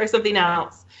thanks, try something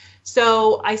else.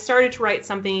 So I started to write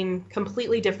something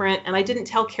completely different, and I didn't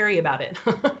tell Carrie about it.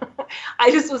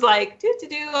 I just was like,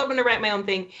 I'm going to write my own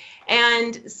thing.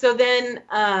 And so then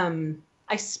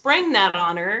I sprang that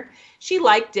on her. She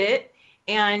liked it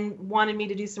and wanted me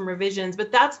to do some revisions,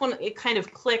 but that's when it kind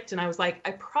of clicked, and I was like,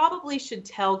 I probably should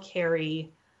tell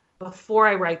Carrie before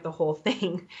I write the whole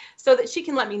thing so that she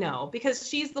can let me know, because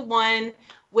she's the one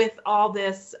with all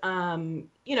this,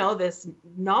 this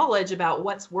knowledge about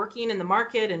what's working in the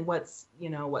market and what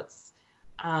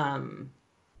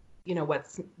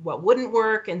wouldn't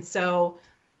work. And so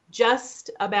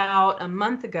just about a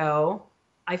month ago,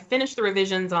 I finished the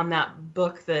revisions on that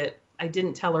book that I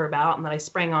didn't tell her about and that I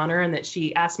sprang on her and that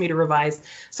she asked me to revise.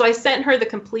 So I sent her the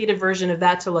completed version of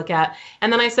that to look at.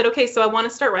 And then I said, okay, so I want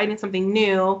to start writing something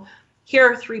new. Here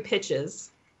are 3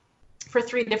 pitches for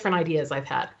 3 different ideas I've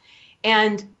had.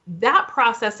 And that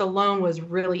process alone was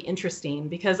really interesting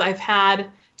because I've had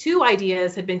 2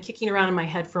 ideas had been kicking around in my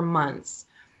head for months,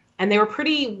 and they were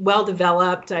pretty well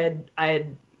developed. I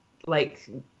had like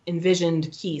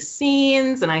envisioned key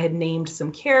scenes, and I had named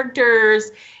some characters,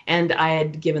 and I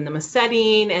had given them a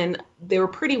setting, and they were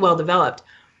pretty well developed.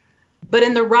 But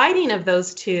in the writing of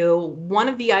those 2, one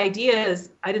of the ideas,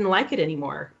 I didn't like it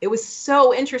anymore. It was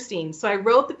so interesting. So I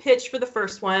wrote the pitch for the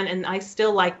first one, and I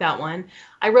still like that one.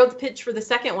 I wrote the pitch for the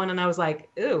second one, and I was like,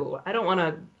 ooh, I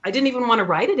didn't even want to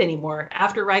write it anymore.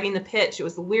 After writing the pitch, it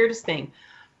was the weirdest thing.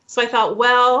 So I thought,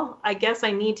 well, I guess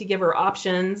I need to give her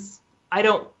options. I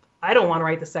don't want to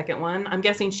write the second one. I'm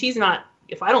guessing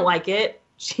if I don't like it,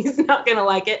 she's not going to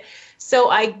like it.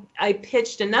 So I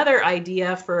pitched another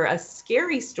idea for a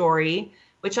scary story,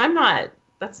 which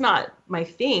that's not my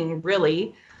thing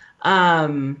really.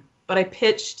 But I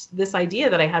pitched this idea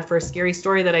that I had for a scary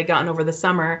story that I'd gotten over the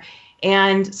summer.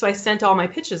 And so I sent all my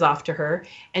pitches off to her,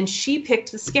 and she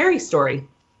picked the scary story,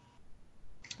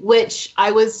 which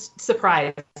I was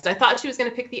surprised. I thought she was going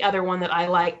to pick the other one that I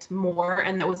liked more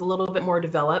and that was a little bit more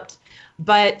developed.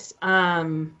 But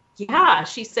yeah,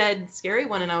 she said scary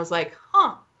one, and I was like,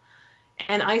 huh.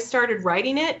 And I started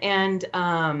writing it, and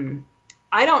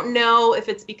I don't know if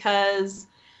it's because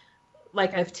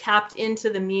like I've tapped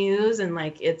into the muse and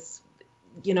like it's,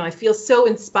 I feel so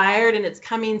inspired and it's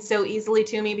coming so easily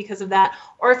to me because of that,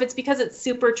 or if it's because it's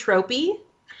super tropey.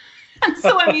 And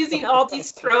so I'm using all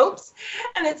these tropes,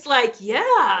 and it's like,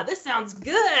 yeah, this sounds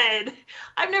good.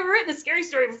 I've never written a scary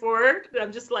story before.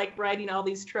 I'm just like writing all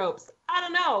these tropes. I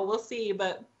don't know. We'll see.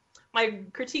 But my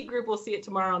critique group will see it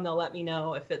tomorrow, and they'll let me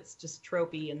know if it's just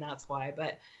tropey and that's why.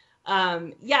 But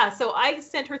Yeah, so I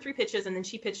sent her 3 pitches, and then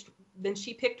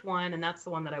she picked one, and that's the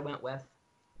one that I went with.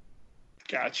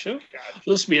 Gotcha.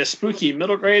 Will this be a spooky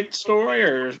middle grade story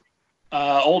or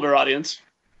older audience?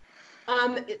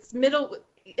 It's middle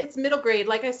grade.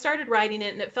 Like, I started writing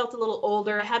it and it felt a little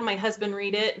older. I had my husband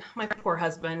read it. My poor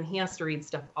husband, he has to read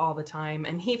stuff all the time,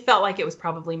 and he felt like it was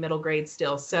probably middle grade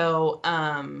still. So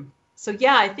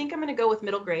yeah, I think I'm going to go with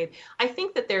middle grade. I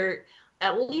think that they're,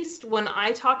 at least when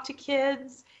I talk to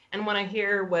kids and when I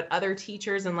hear what other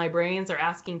teachers and librarians are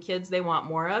asking kids they want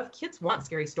more of, kids want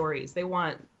scary stories. They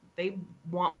want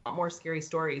more scary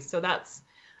stories. So that's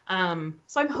so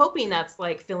I'm hoping that's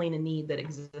like filling a need that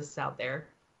exists out there.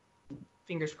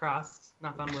 Fingers crossed,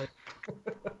 knock on wood.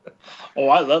 Oh,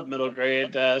 I love middle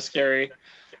grade scary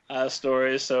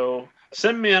stories. So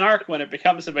send me an arc when it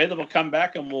becomes available. Come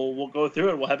back and we'll go through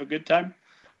it. We'll have a good time.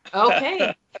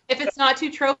 Okay. If it's not too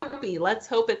tropey, let's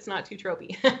hope it's not too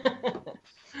tropey.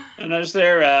 And is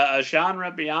there a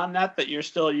genre beyond that you're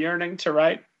still yearning to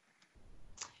write?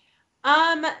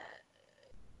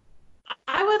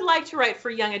 I would like to write for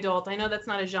young adult. I know that's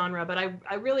not a genre, but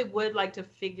I really would like to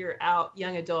figure out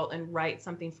young adult and write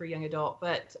something for young adult.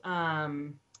 But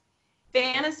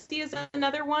fantasy is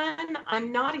another one.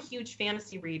 I'm not a huge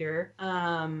fantasy reader,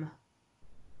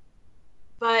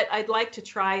 but I'd like to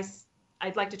try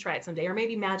it someday, or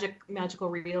maybe magical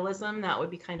realism. That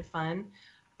would be kind of fun.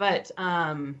 But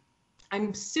I'm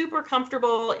super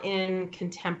comfortable in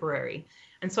contemporary,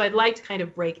 and so I'd like to kind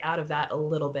of break out of that a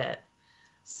little bit.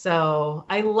 So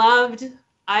I want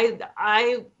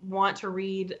to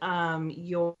read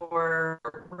your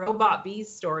Robot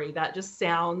Bees story. That just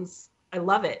sounds, I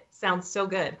love it. Sounds so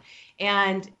good.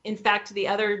 And in fact, the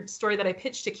other story that I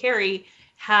pitched to Carrie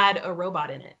had a robot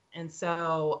in it. And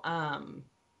so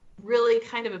really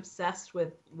kind of obsessed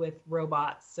with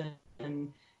robots,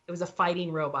 and it was a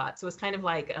fighting robot. So it was kind of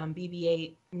like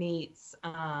BB-8 meets,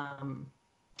 I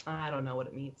don't know what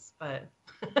it meets, but...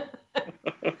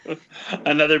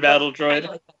 Another battle droid.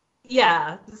 Like,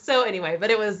 yeah. So anyway,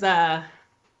 but it was yeah.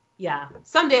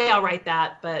 Someday I'll write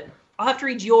that, but I'll have to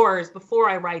read yours before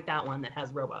I write that one that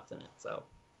has robots in it. So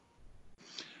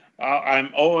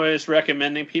I'm always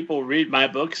recommending people read my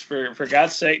books. For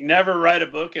God's sake, never write a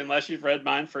book unless you've read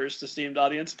mine first, esteemed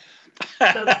audience.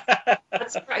 So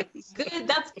that's right. Good.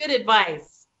 That's good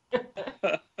advice.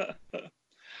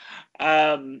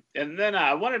 And then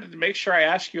I wanted to make sure I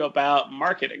ask you about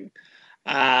marketing.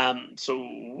 So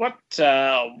when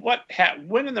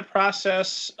in the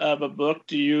process of a book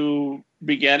do you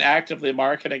begin actively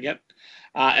marketing it?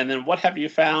 And then what have you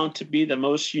found to be the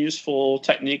most useful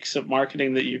techniques of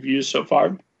marketing that you've used so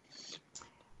far?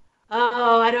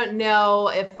 Oh, I don't know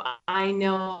if I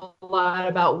know a lot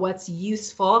about what's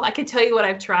useful. I can tell you what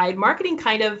I've tried. Marketing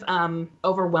kind of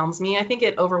overwhelms me. I think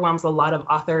it overwhelms a lot of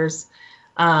authors.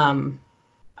 I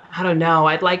don't know.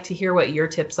 I'd like to hear what your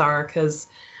tips are, because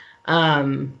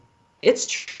it's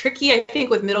tricky, I think,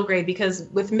 with middle grade, because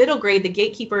with middle grade, the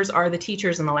gatekeepers are the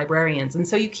teachers and the librarians. And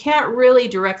so you can't really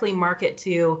directly market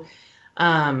to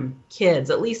kids,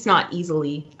 at least not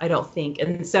easily, I don't think.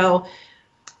 And so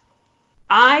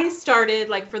I started,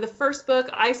 like, for the first book,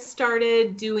 I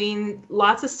started doing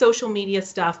lots of social media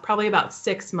stuff probably about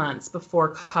 6 months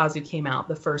before Kazu came out,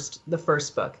 the first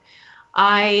book.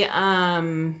 I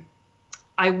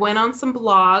went on some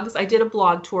blogs. I did a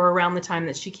blog tour around the time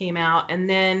that she came out. And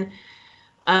then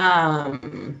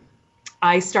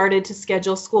I started to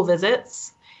schedule school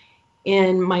visits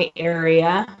in my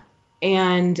area.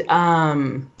 And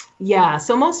yeah,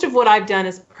 so most of what I've done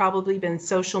has probably been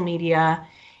social media.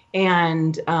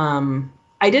 And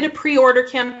I did a pre-order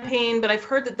campaign, but I've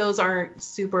heard that those aren't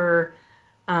super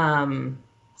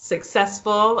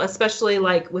successful, especially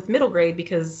like with middle grade,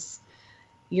 because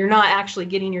you're not actually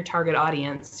getting your target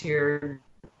audience. You're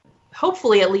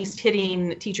hopefully at least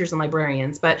hitting teachers and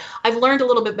librarians. But I've learned a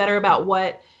little bit better about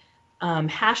what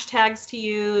hashtags to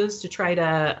use to try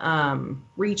to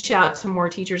reach out to more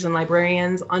teachers and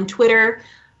librarians on Twitter.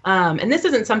 And this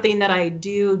isn't something that I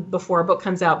do before a book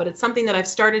comes out, but it's something that I've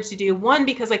started to do, one,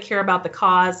 because I care about the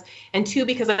cause, and two,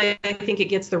 because I think it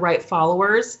gets the right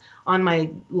followers on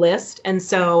my list. And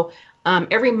so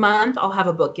every month I'll have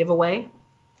a book giveaway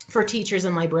for teachers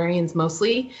and librarians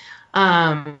mostly,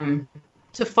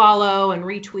 to follow and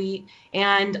retweet.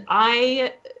 And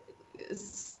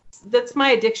that's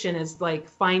my addiction, is like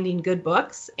finding good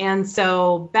books. And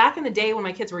so back in the day when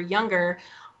my kids were younger,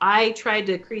 I tried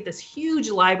to create this huge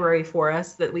library for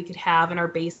us that we could have in our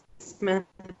basement.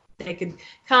 They could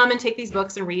come and take these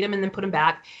books and read them and then put them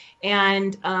back.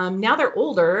 And now they're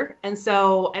older, and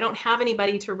so I don't have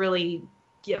anybody to really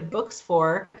get books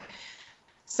for.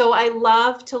 So I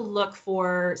love to look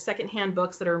for secondhand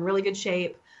books that are in really good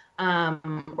shape.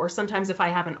 Or sometimes if I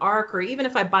have an arc, or even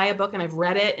if I buy a book and I've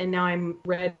read it and now I'm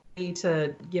ready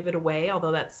to give it away,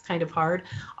 although that's kind of hard,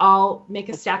 I'll make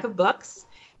a stack of books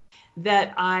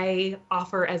that I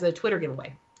offer as a Twitter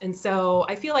giveaway. And so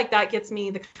I feel like that gets me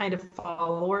the kind of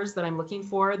followers that I'm looking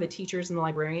for, the teachers and the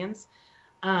librarians.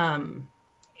 Um,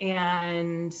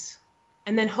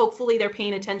 and then hopefully they're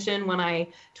paying attention when I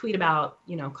tweet about,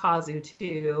 Kazu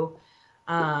too.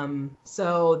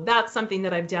 So that's something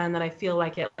that I've done that I feel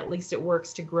like at least it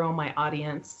works to grow my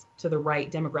audience to the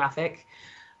right demographic.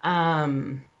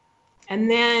 And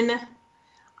then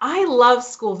I love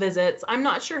school visits. I'm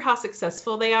not sure how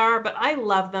successful they are, but I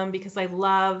love them because I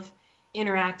love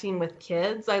interacting with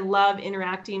kids. I love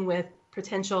interacting with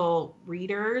potential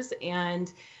readers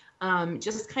and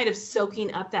just kind of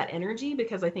soaking up that energy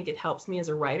because I think it helps me as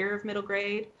a writer of middle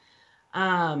grade.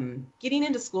 Getting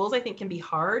into schools, I think, can be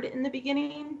hard in the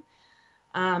beginning.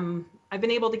 I've been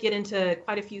able to get into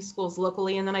quite a few schools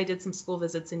locally, and then I did some school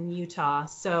visits in Utah.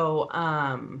 So,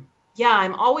 yeah,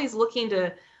 I'm always looking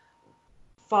to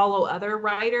follow other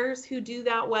writers who do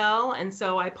that well. And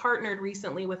so I partnered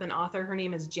recently with an author. Her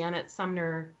name is Janet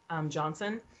Sumner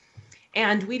Johnson.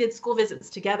 And we did school visits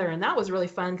together. And that was really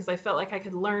fun because I felt like I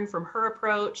could learn from her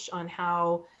approach on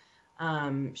how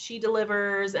she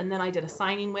delivers. And then I did a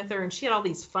signing with her, and she had all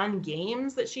these fun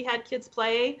games that she had kids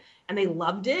play, and they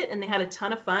loved it and they had a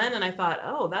ton of fun. And I thought,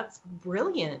 oh, that's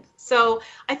brilliant. So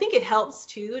I think it helps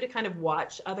too to kind of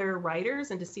watch other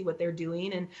writers and to see what they're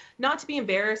doing, and not to be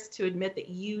embarrassed to admit that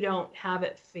you don't have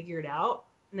it figured out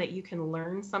and that you can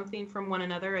learn something from one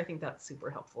another. I think that's super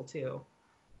helpful too.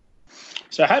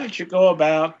 So how did you go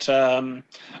about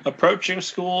approaching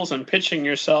schools and pitching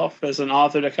yourself as an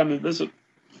author to come and visit?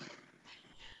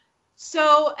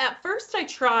 So at first I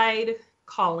tried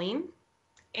calling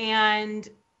and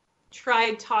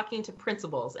tried talking to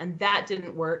principals, and that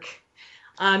didn't work.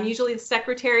 Usually the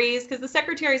secretaries, because the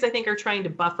secretaries I think are trying to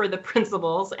buffer the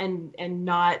principals and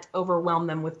not overwhelm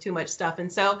them with too much stuff.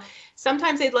 And so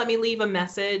sometimes they'd let me leave a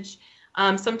message.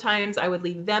 Sometimes I would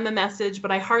leave them a message,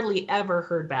 but I hardly ever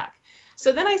heard back.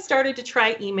 So then I started to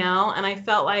try email, and I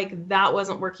felt like that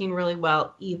wasn't working really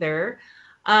well either.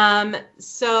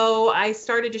 So I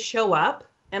started to show up,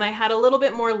 and I had a little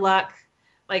bit more luck,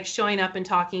 like showing up and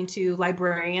talking to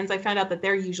librarians. I found out that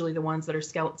they're usually the ones that are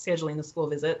scheduling the school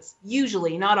visits.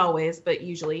 Usually, not always, but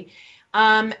usually.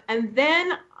 And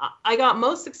then I got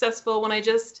most successful when I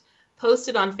just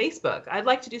posted on Facebook. I'd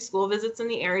like to do school visits in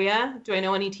the area. Do I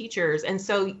know any teachers? And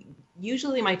so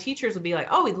usually my teachers would be like,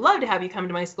 oh, we'd love to have you come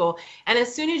to my school. And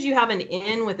as soon as you have an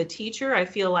in with a teacher, I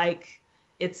feel like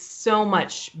it's so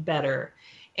much better.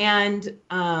 And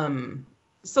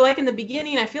so like in the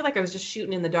beginning, I feel like I was just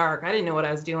shooting in the dark. I didn't know what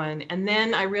I was doing. And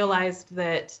then I realized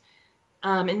that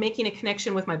in making a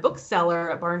connection with my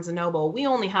bookseller at Barnes & Noble, we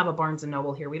only have a Barnes &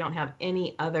 Noble here. We don't have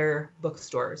any other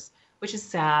bookstores, which is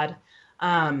sad.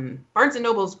 Barnes &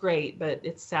 Noble is great, but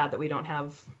it's sad that we don't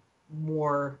have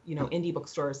more, indie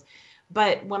bookstores.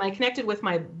 But when I connected with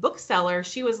my bookseller,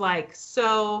 she was like,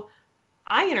 so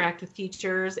I interact with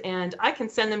teachers and I can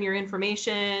send them your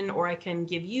information, or I can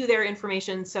give you their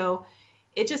information. So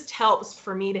it just helps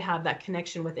for me to have that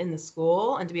connection within the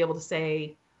school and to be able to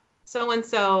say,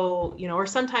 so-and-so, or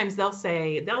sometimes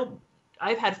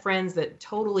I've had friends that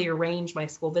totally arrange my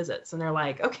school visits, and they're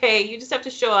like, okay, you just have to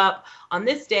show up on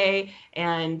this day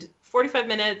and 45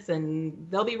 minutes and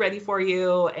they'll be ready for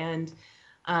you. And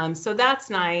so that's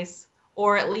nice.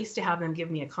 Or at least to have them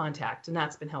give me a contact, and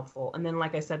that's been helpful. And then,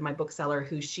 like I said, my bookseller,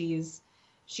 who she's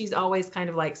always kind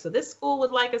of like, so this school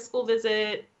would like a school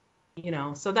visit,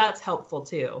 so that's helpful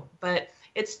too. But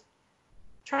it's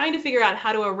trying to figure out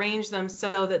how to arrange them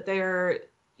so that they're,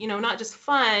 not just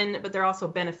fun, but they're also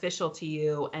beneficial to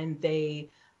you, and they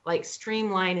like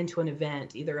streamline into an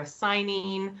event, either a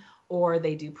signing or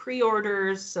they do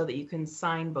pre-orders so that you can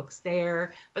sign books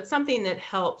there, but something that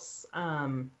helps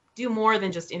do more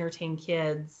than just entertain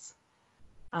kids,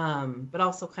 but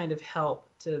also kind of help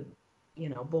to,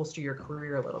 bolster your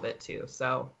career a little bit too.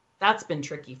 So that's been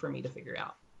tricky for me to figure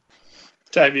out.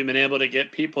 So have you been able to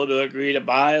get people to agree to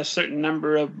buy a certain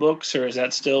number of books, or is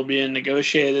that still being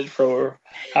negotiated for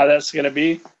how that's going to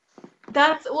be?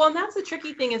 That's the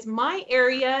tricky thing, is my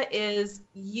area is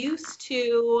used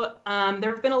to,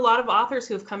 there have been a lot of authors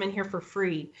who have come in here for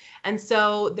free. And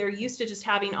so they're used to just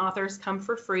having authors come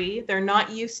for free. They're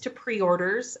not used to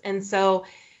pre-orders. And so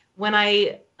when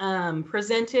I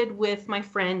presented with my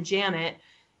friend Janet,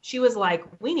 she was like,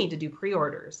 we need to do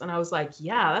pre-orders. And I was like,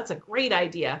 yeah, that's a great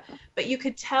idea. But you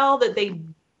could tell that they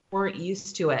weren't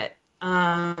used to it.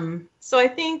 So I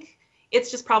think it's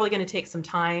just probably going to take some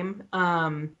time.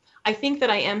 I think that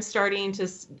I'm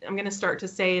going to start to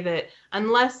say that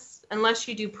unless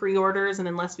you do pre-orders and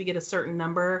unless we get a certain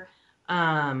number,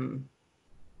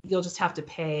 you'll just have to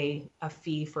pay a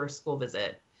fee for a school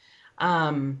visit.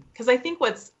 Because I think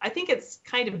it's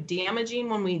kind of damaging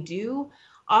when we do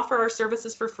offer our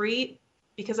services for free,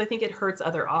 because I think it hurts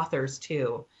other authors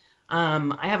too.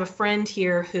 I have a friend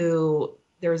here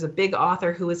there was a big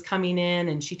author who was coming in,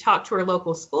 and she talked to her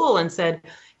local school and said,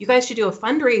 you guys should do a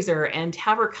fundraiser and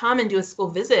have her come and do a school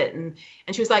visit. And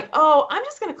she was like, oh, I'm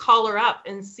just going to call her up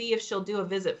and see if she'll do a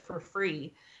visit for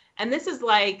free. And this is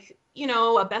like,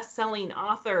 a best-selling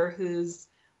author who's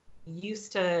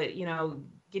used to,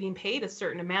 getting paid a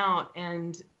certain amount.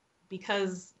 And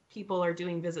because people are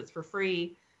doing visits for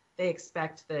free, they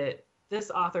expect that this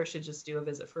author should just do a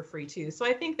visit for free too. So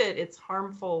I think that it's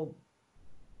harmful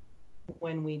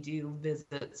when we do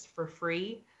visits for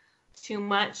free too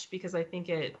much, because I think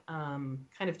it kind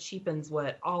of cheapens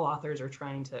what all authors are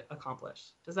trying to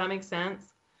accomplish. Does that make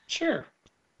sense? Sure.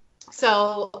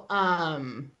 So I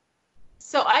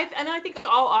think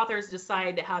all authors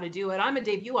decide how to do it. I'm a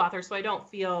debut author, so I don't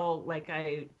feel like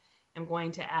I am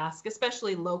going to ask,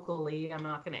 especially locally. I'm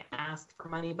not going to ask for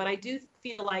money, but I do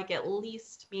feel like at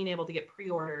least being able to get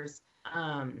pre-orders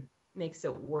makes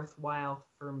it worthwhile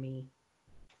for me.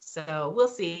 So we'll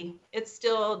see.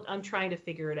 I'm trying to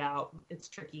figure it out. It's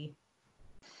tricky.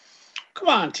 Come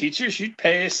on, teachers. You'd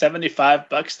pay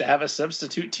 $75 to have a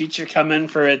substitute teacher come in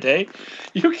for a day.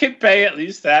 You could pay at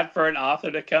least that for an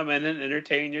author to come in and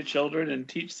entertain your children and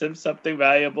teach them something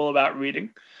valuable about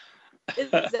reading.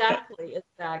 Exactly.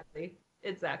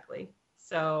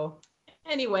 So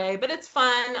anyway, but it's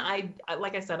fun.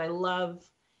 Like I said, I love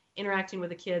interacting with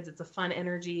the kids. It's a fun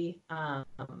energy.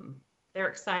 They're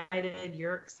excited.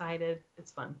 You're excited.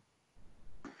 It's fun.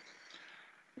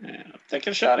 Yeah, thank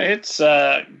you, Shauna. It's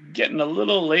getting a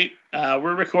little late.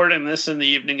 We're recording this in the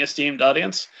evening, esteemed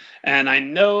audience, and I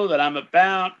know that I'm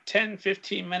about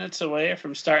 10-15 minutes away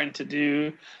from starting to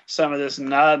do some of this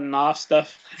nodding off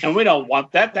stuff, and we don't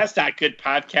want that. That's not good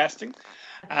podcasting.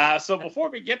 So before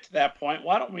we get to that point,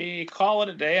 why don't we call it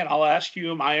a day, and I'll ask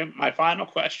you my final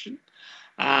question.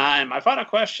 And my final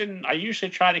question, I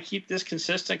usually try to keep this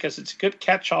consistent because it's a good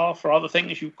catch-all for all the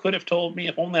things you could have told me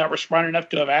if only I were smart enough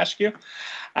to have asked you.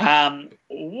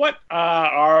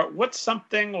 What's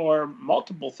something or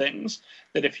multiple things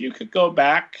that if you could go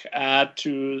back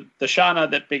to the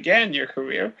Shauna that began your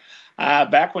career,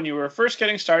 back when you were first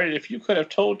getting started, if you could have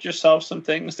told yourself some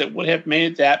things that would have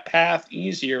made that path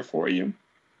easier for you,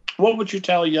 what would you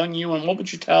tell young you, and what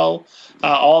would you tell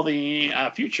all the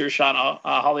future Shauna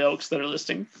Hollyoaks that are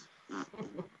listening?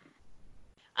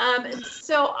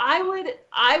 So I would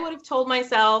have told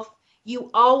myself,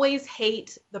 you always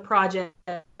hate the project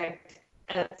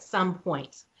at some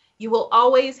point. You will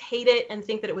always hate it and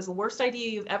think that it was the worst idea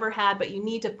you've ever had, but you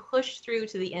need to push through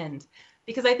to the end,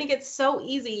 because I think it's so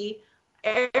easy.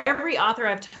 Every author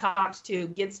I've talked to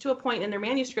gets to a point in their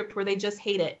manuscript where they just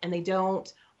hate it and they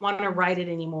don't want to write it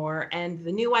anymore. And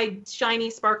the new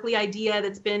shiny, sparkly idea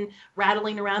that's been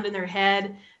rattling around in their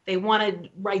head, they want to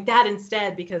write that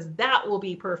instead, because that will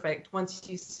be perfect once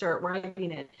you start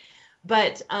writing it.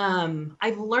 But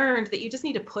I've learned that you just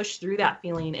need to push through that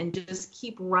feeling and just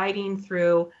keep writing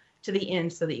through to the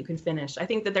end so that you can finish. I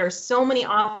think that there are so many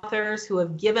authors who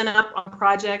have given up on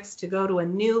projects to go to a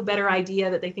new, better idea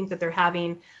that they think that they're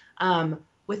having,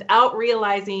 without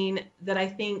realizing that I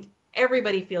think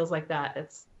everybody feels like that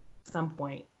at some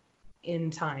point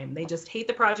in time. They just hate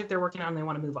the project they're working on and they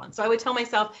want to move on. So I would tell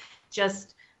myself,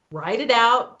 just write it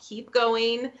out, keep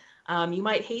going. You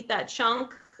might hate that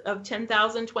chunk of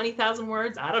 10,000, 20,000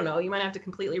 words. I don't know. You might have to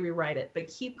completely rewrite it, but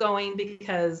keep going,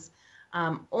 because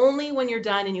only when you're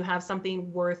done and you have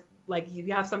something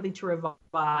you have something to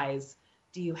revise,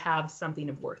 do you have something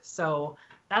of worth. So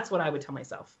that's what I would tell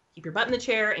myself. Keep your butt in the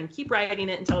chair and keep writing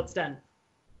it until it's done.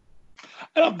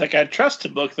 I don't think I'd trust a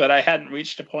book that I hadn't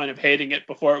reached a point of hating it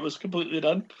before it was completely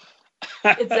done.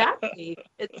 Exactly.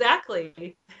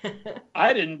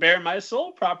 I didn't bare my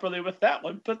soul properly with that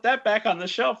one. Put that back on the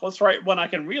shelf. Let's write one I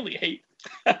can really hate.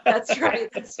 That's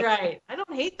right. I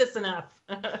don't hate this enough.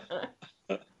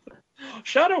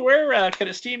 Shauna, where can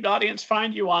esteemed audience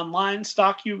find you online,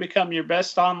 stalk you, become your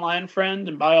best online friend,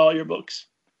 and buy all your books?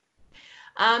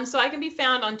 So I can be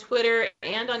found on Twitter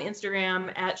and on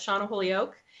Instagram at Shauna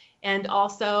Holyoak, and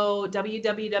also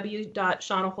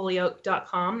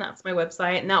www.shaunaholyoak.com. That's my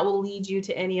website, and that will lead you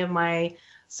to any of my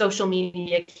social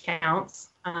media accounts.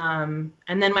 And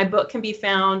then my book can be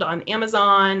found on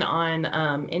Amazon, on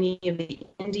any of the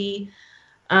indie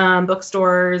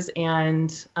bookstores,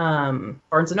 and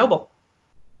Barnes & Noble.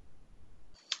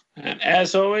 And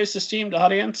as always, esteemed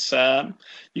audience,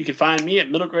 you can find me at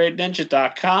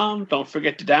middlegradeninja.com. Don't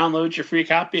forget to download your free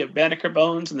copy of Banneker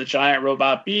Bones and the Giant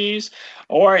Robot Bees,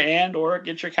 or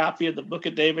get your copy of the Book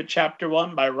of David, Chapter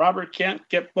 1 by Robert Kent.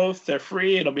 Get both. They're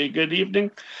free. It'll be a good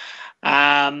evening.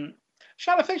 Shauna,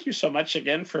 thank you so much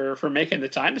again for making the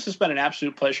time. This has been an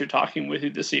absolute pleasure talking with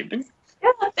you this evening.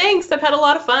 Yeah, thanks. I've had a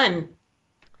lot of fun.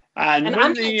 And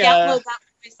I'm going to download that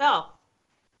for myself.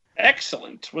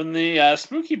 Excellent. When the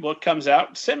spooky book comes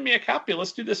out, send me a copy.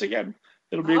 Let's do this again.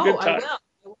 It'll be a good time. I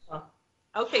will.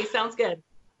 Okay, sounds good.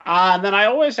 And then I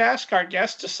always ask our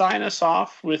guests to sign us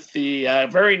off with the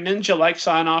very ninja-like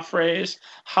sign-off phrase,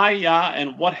 hi-ya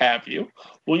and what have you.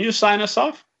 Will you sign us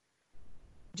off?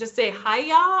 Just say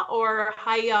hi-ya or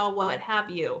hi-ya what have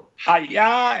you?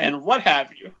 Hi-ya and what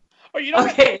have you. Oh, you know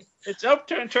okay. What? It's up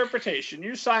to interpretation.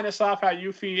 You sign us off how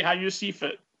you see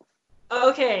fit.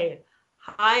 Okay.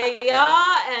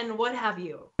 Hi-ya and what have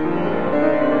you.